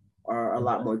are a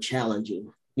lot more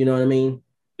challenging. You know what I mean?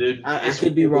 Dude, I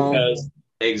could be wrong. It's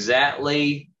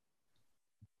exactly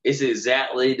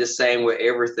the same with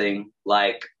everything.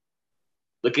 Like,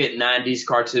 look at 90s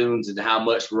cartoons and how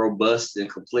much robust and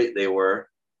complete they were.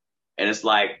 And it's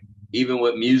like, even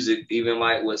with music, even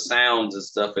like with sounds and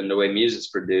stuff and the way music's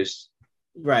produced.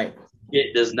 Right.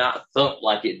 It does not thump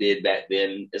like it did back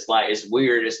then. It's like, it's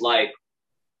weird. It's like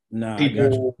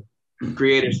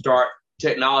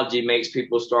technology makes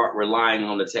people start relying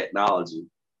on the technology.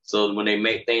 So when they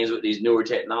make things with these newer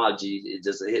technologies, it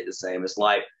doesn't hit the same. It's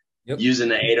like using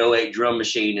the 808 drum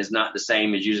machine is not the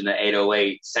same as using the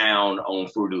 808 sound on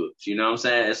Fruit Loops. You know what I'm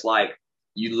saying? It's like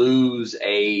you lose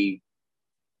a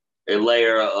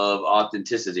layer of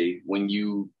authenticity when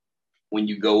you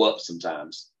go up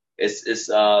sometimes. It's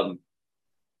like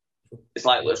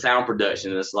with sound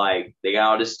production. It's like they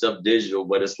got all this stuff digital,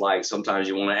 but it's like sometimes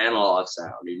you want an analog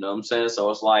sound. You know what I'm saying? So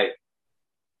it's like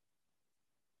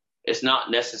it's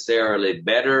not necessarily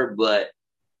better, but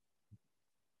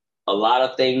a lot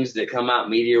of things that come out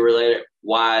media related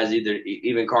wise, either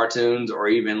even cartoons or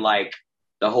even like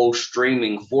the whole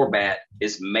streaming format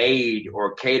is made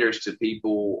or caters to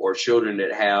people or children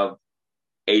that have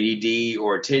ADD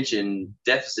or attention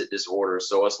deficit disorder.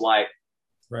 So it's like,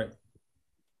 right.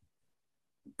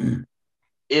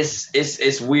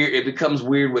 It's weird. It becomes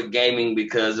weird with gaming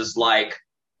because it's like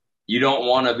you don't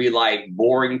want to be like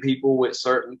boring people with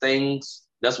certain things.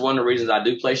 That's one of the reasons I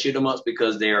do play shoot 'em ups,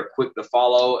 because they are quick to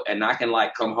follow and I can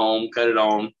like come home, cut it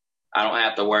on. I don't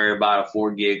have to worry about a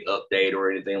 4 gig update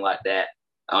or anything like that.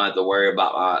 I don't have to worry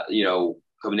about my,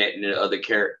 connecting to other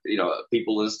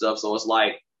people and stuff. So it's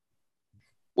like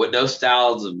with those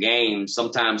styles of games,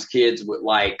 sometimes kids would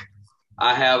like,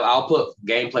 I'll put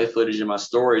gameplay footage in my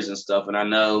stories and stuff. And I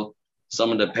know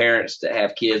some of the parents that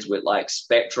have kids with like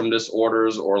spectrum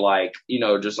disorders or like,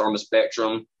 just on the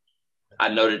spectrum, I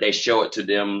know that they show it to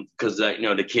them because,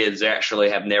 the kids actually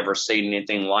have never seen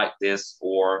anything like this,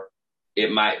 or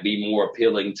it might be more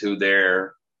appealing to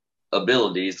their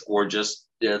abilities or just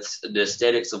the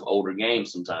aesthetics of older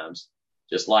games sometimes.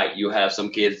 Just like you have some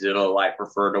kids that'll like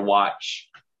prefer to watch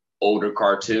older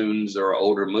cartoons or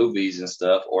older movies and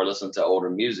stuff, or listen to older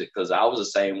music. Because I was the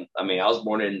same. I mean, I was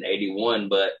born in 81,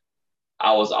 but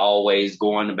I was always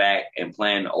going back and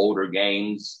playing older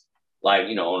games, like,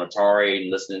 on Atari, and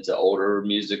listening to older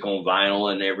music on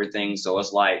vinyl and everything. So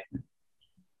it's like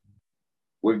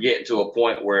we're getting to a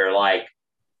point where like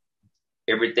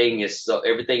everything new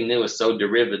is so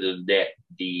derivative that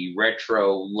the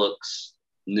retro looks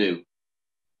new.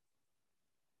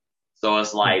 So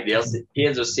it's like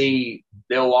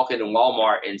they'll walk into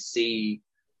Walmart and see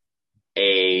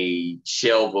a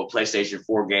shelf of PlayStation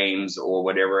 4 games or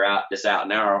whatever that's out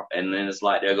now, and then it's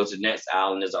like they'll go to the next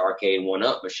aisle and there's an arcade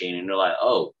 1-up machine, and they're like,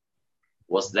 oh,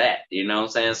 what's that? You know what I'm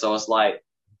saying? So it's like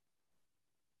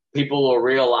people are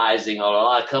realizing, or a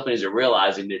lot of companies are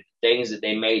realizing that things that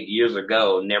they made years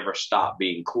ago never stopped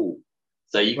being cool.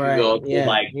 So you can go to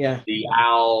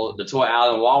the toy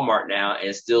aisle in Walmart now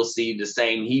and still see the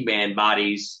same He-Man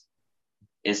bodies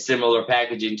in similar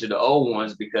packaging to the old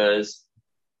ones because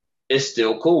it's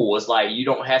still cool. It's like you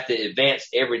don't have to advance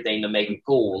everything to make it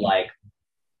cool. Like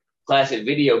classic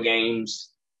video games,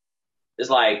 it's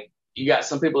like you got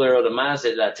some people that are the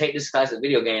mindset that take this classic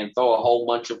video game and throw a whole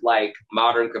bunch of like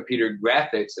modern computer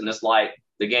graphics, and it's like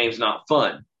the game's not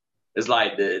fun. It's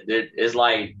like it's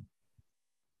like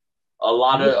a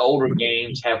lot of older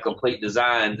games have complete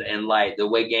designs, and like the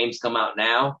way games come out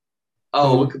now,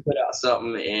 we could put out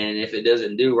something, and if it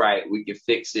doesn't do right, we can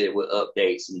fix it with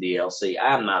updates and DLC.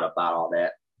 I'm not about all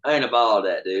that. I ain't about all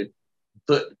that, dude.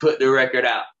 Put the record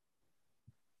out.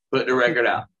 Put the record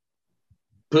out.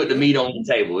 Put the meat on the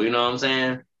table. You know what I'm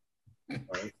saying?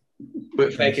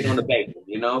 Put faking on the bacon.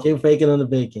 Keep faking on the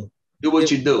bacon. Do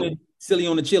what you do. Silly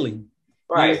on the chili.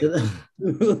 Right.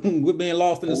 We're being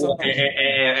lost in the sun.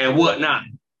 And whatnot.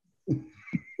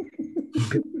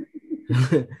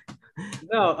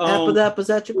 No, apple that was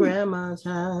at your grandma's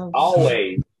house.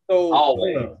 Always.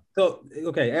 Always. So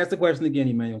okay, ask the question again,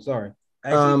 Emmanuel. Sorry.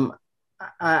 Actually,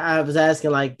 I was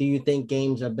asking, like, do you think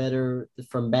games are better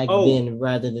from back then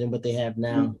rather than what they have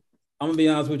now? I'm gonna be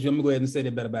honest with you. I'm gonna go ahead and say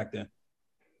they're better back then.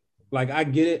 Like, I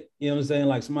get it. You know what I'm saying?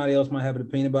 Like, somebody else might have an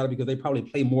opinion about it because they probably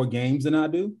play more games than I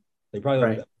do. They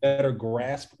probably have a better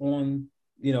grasp on,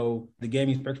 the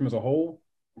gaming spectrum as a whole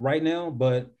right now.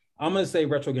 But I'm going to say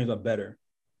retro games are better.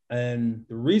 And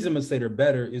the reason I'm going to say they're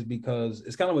better is because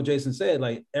it's kind of what Jason said.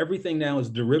 Like, everything now is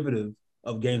derivative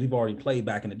of games we've already played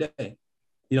back in the day.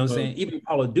 You know what I'm saying? Even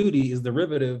Call of Duty is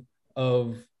derivative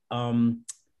of 007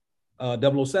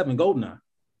 GoldenEye.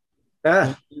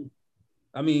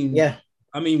 I mean,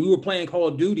 we were playing Call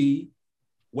of Duty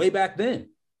way back then.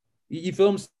 You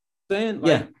feel what I'm saying?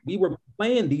 Like, we were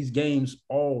playing these games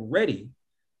already,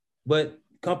 but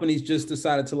companies just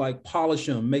decided to like polish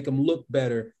them, make them look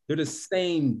better. They're the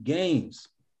same games.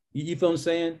 You feel what I'm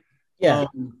saying? Yeah.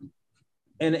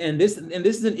 And this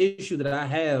is an issue that I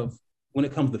have when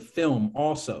it comes to film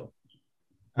also,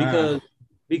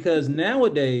 because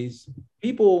nowadays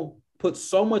people put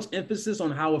so much emphasis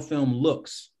on how a film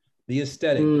looks, the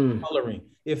aesthetic, the coloring.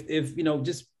 If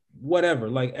just whatever,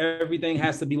 like everything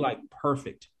has to be like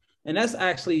perfect. And that's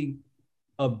actually,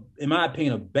 in my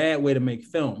opinion, a bad way to make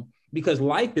film, because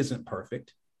life isn't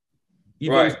perfect.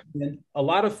 Right. A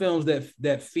lot of films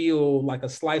that feel like a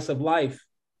slice of life,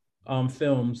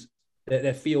 films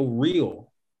that feel real,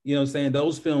 you know what I'm saying?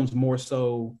 Those films more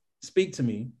so speak to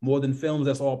me more than films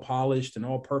that's all polished and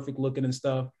all perfect looking and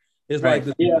stuff. It's right.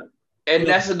 And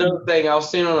that's another thing I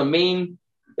was seeing on a meme.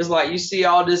 It's like you see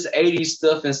all this 80s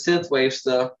stuff and synthwave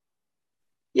stuff.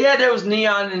 Yeah, there was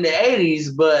neon in the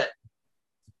 80s, but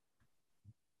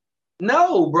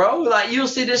No, bro. Like you'll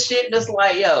see this shit that's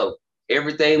like, yo,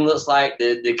 everything looks like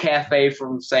the cafe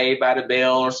from Saved by the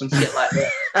Bell or some shit like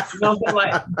that. You know what I'm saying?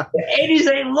 Like the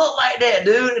 80s ain't look like that,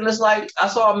 dude. And it's like I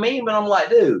saw a meme and I'm like,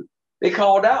 dude, they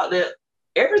called out that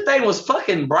everything was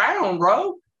fucking brown,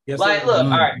 bro. Yes, like, look, all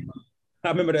right. I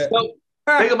remember that. So,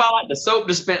 think about like the soap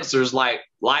dispensers, like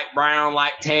light brown,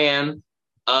 light tan,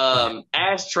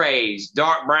 ashtrays,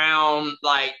 dark brown,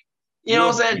 like you know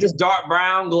what I'm saying? Just dark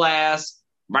brown glass.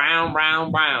 Brown.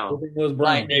 Was brown.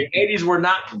 Like the 80s were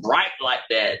not bright like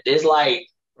that. It's like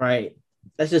right.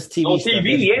 That's just TV. On stuff.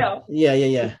 TV, yeah. Yeah.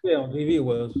 Yeah, on TV it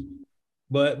was.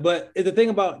 But the thing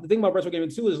about retro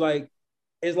gaming too is like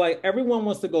everyone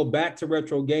wants to go back to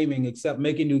retro gaming except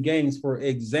making new games. For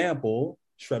example,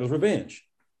 Shredder's Revenge.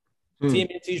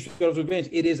 TMNT Shredder's Revenge.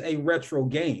 It is a retro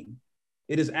game.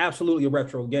 It is absolutely a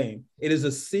retro game. It is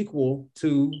a sequel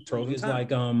to Turtles. It's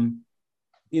like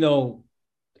you know,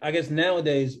 I guess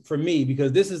nowadays for me,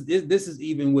 because this is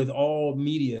even with all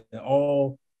media,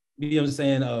 all, you know what I'm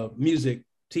saying, music,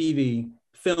 TV,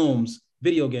 films,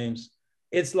 video games.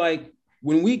 It's like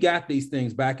when we got these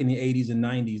things back in the 80s and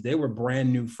 90s, they were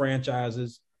brand new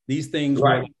franchises. These things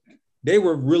were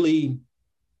really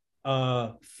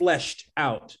fleshed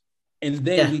out. And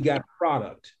then we got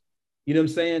product. You know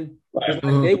what I'm saying? Like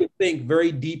they would think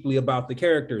very deeply about the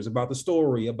characters, about the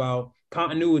story, about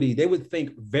continuity. They would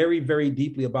think very, very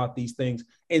deeply about these things,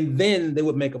 and then they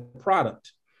would make a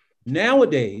product.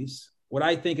 Nowadays, what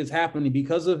I think is happening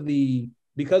because of the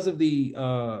you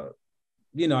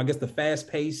know, I guess the fast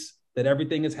pace that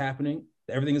everything is happening,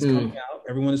 that everything is coming out.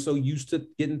 Everyone is so used to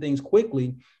getting things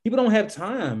quickly. People don't have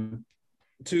time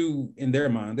to, in their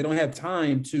mind, they don't have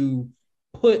time to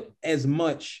put as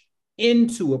much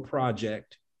into a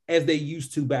project as they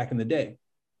used to back in the day.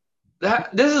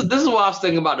 This is what I was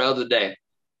thinking about the other day.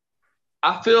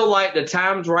 I feel like the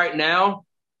times right now,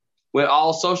 with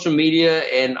all social media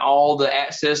and all the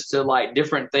access to like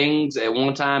different things at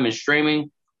one time and streaming,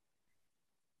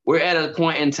 we're at a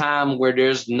point in time where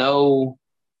there's no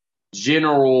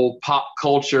general pop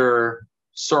culture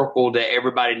circle that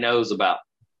everybody knows about.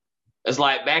 It's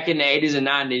like back in the 80s and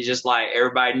 90s, just like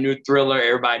everybody knew Thriller,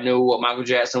 everybody knew what Michael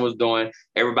Jackson was doing,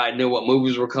 everybody knew what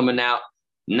movies were coming out.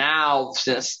 Now,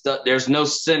 since there's no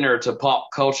center to pop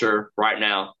culture right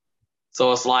now,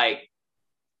 so it's like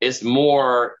it's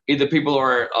more either people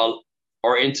are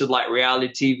into like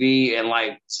reality TV and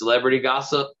like celebrity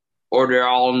gossip, or they're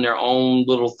all in their own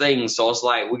little things. So it's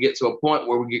like we get to a point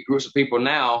where we get groups of people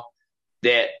now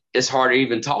that it's hard to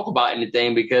even talk about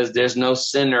anything because there's no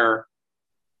center.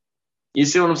 You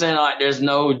see what I'm saying? Like there's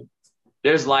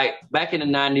like back in the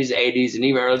 90s, 80s, and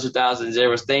even early 2000s, there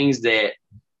was things that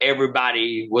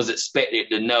everybody was expected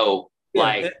to know. Yeah,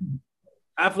 like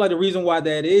I feel like the reason why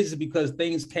that is because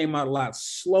things came out a lot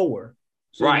slower.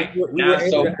 So right. We were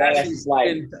so fast,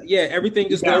 like everything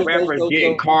just goes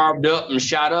getting carved up and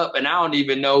shot up, and I don't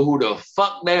even know who the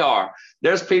fuck they are.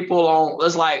 There's people on,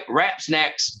 it's like Rap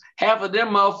Snacks. Half of them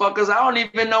motherfuckers, I don't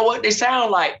even know what they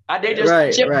sound like. They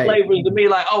just chip flavors to me,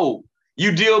 like, oh,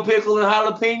 you dill pickle and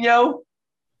jalapeno?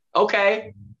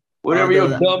 Okay. Whatever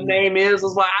your dumb name is,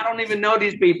 it's like, I don't even know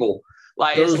these people.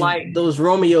 Like, it's like those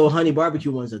Romeo honey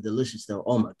barbecue ones are delicious, though.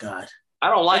 Oh my God. I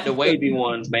don't like the wavy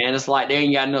ones, man. It's like they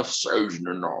ain't got enough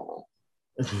seasoning on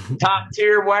them. Top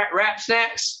tier Rap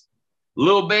Snacks,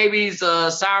 Little Baby's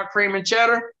sour cream and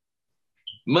cheddar,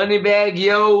 Moneybag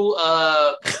Yo,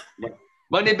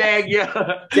 Moneybag Yo.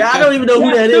 Yeah, I don't even know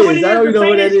who that is. I don't even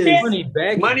know who that is.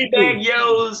 Moneybag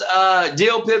Yo's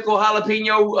dill pickle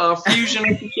jalapeno fusion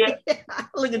and shit.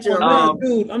 Look at your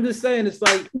dude. I'm just saying, it's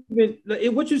like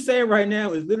what you're saying right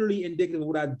now is literally indicative of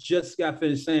what I just got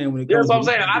finished saying. When it comes That's what I'm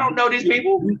saying. I don't know these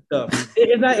people.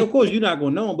 It's not, of course, you're not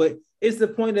gonna know them, but it's the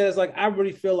point that it's like I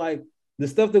really feel like the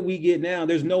stuff that we get now,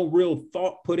 there's no real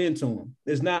thought put into them.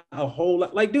 There's not a whole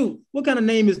lot. Like, dude, what kind of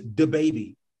name is the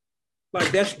baby?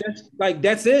 Like that's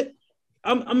it.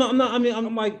 I'm not. I mean,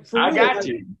 I'm like, for I got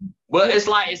you. Well, it's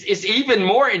like it's even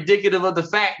more indicative of the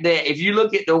fact that if you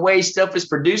look at the way stuff is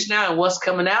produced now and what's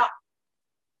coming out,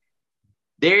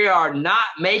 they are not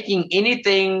making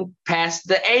anything past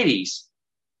the 80s.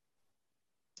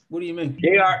 What do you mean?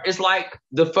 They are. It's like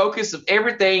the focus of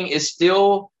everything is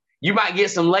still. You might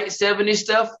get some late 70s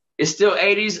stuff. It's still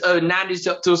 80s or 90s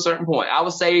up to a certain point. I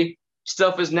would say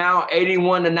stuff is now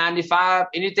 81 to 95.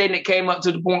 Anything that came up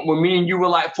to the point where me and you were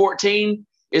like 14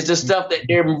 is the stuff that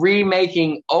they're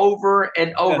remaking over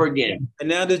and over again. And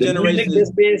now the generation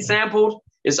that's being sampled,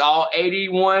 it's all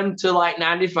 81 to like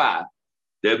 95.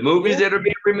 The movies that are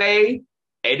being remade,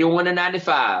 81 to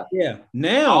 95. Yeah.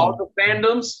 Now all the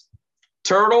fandoms,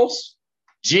 Turtles,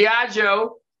 G.I.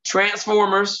 Joe,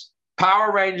 Transformers,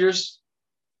 Power Rangers,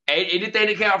 anything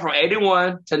that count from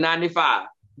 81 to 95.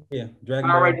 Yeah, Dragon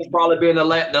Power Ball. Rangers probably being the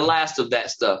last of that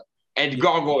stuff. And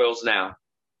Gargoyles now.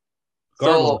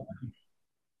 Gargoyle. So,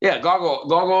 yeah,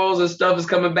 Gargoyles and stuff is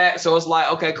coming back. So it's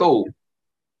like, okay, cool.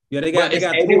 Yeah, they got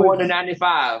 81 to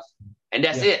 95, and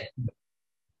that's it.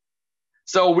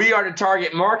 So we are the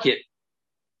target market,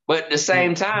 but at the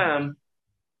same time,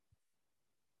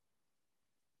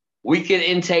 we can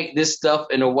intake this stuff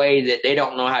in a way that they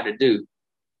don't know how to do.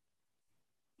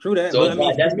 True that. So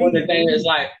that's one of the things. It's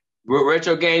like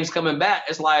retro games coming back.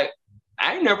 It's like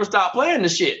I ain't never stopped playing the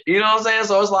shit. You know what I'm saying?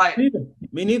 So it's like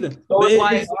me neither. So it's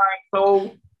like, all right,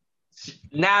 so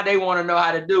now they want to know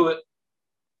how to do it.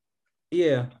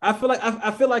 Yeah, I feel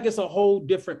like it's a whole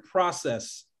different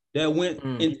process that went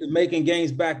into making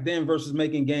games back then versus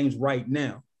making games right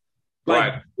now.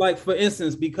 Like for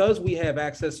instance, because we have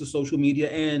access to social media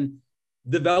and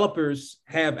developers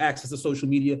have access to social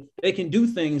media, they can do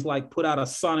things like put out a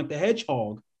Sonic the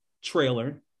Hedgehog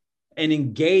trailer and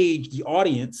engage the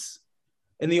audience,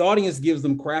 and the audience gives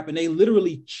them crap, and they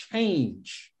literally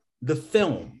change the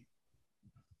film.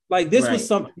 Like this was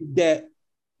something that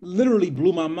literally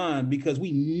blew my mind because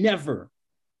we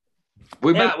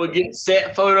would get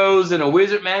set photos in a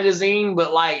Wizard magazine,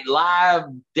 but like live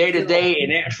day to day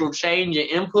and actual change and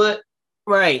input.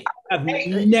 Right. I've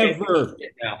never seen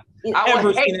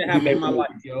it happen in my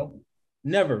life, yo.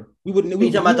 Never. We wouldn't.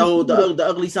 You talking about the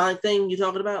ugly sign thing you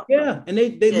talking about? Yeah, and they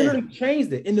literally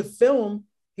changed it in the film.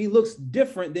 He looks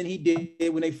different than he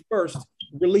did when they first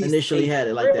released. Initially had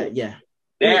it like that. Yeah.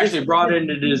 They actually brought in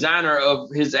the designer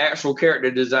of his actual character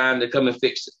design to come and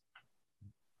fix it.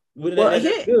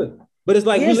 That's good. But it's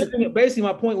like basically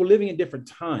my point, we're living in different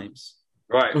times.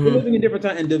 Right. We're living in different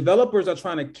times, and developers are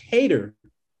trying to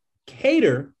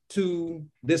cater to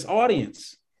this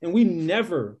audience. And we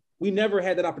never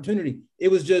had that opportunity. It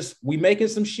was just we making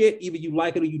some shit, either you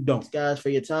like it or you don't. Thanks, guys, for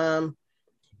your time.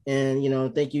 And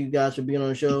thank you guys for being on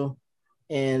the show.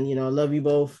 And I love you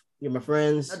both. You're my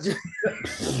friends.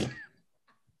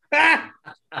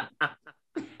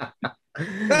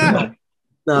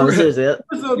 No, seriously.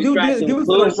 So give us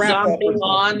something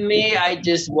on me. I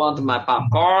just want my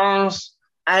popcorns.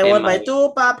 I want my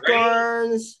 2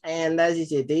 popcorns. And as you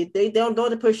said, they don't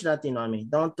push nothing on me.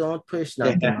 Don't push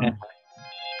nothing on me.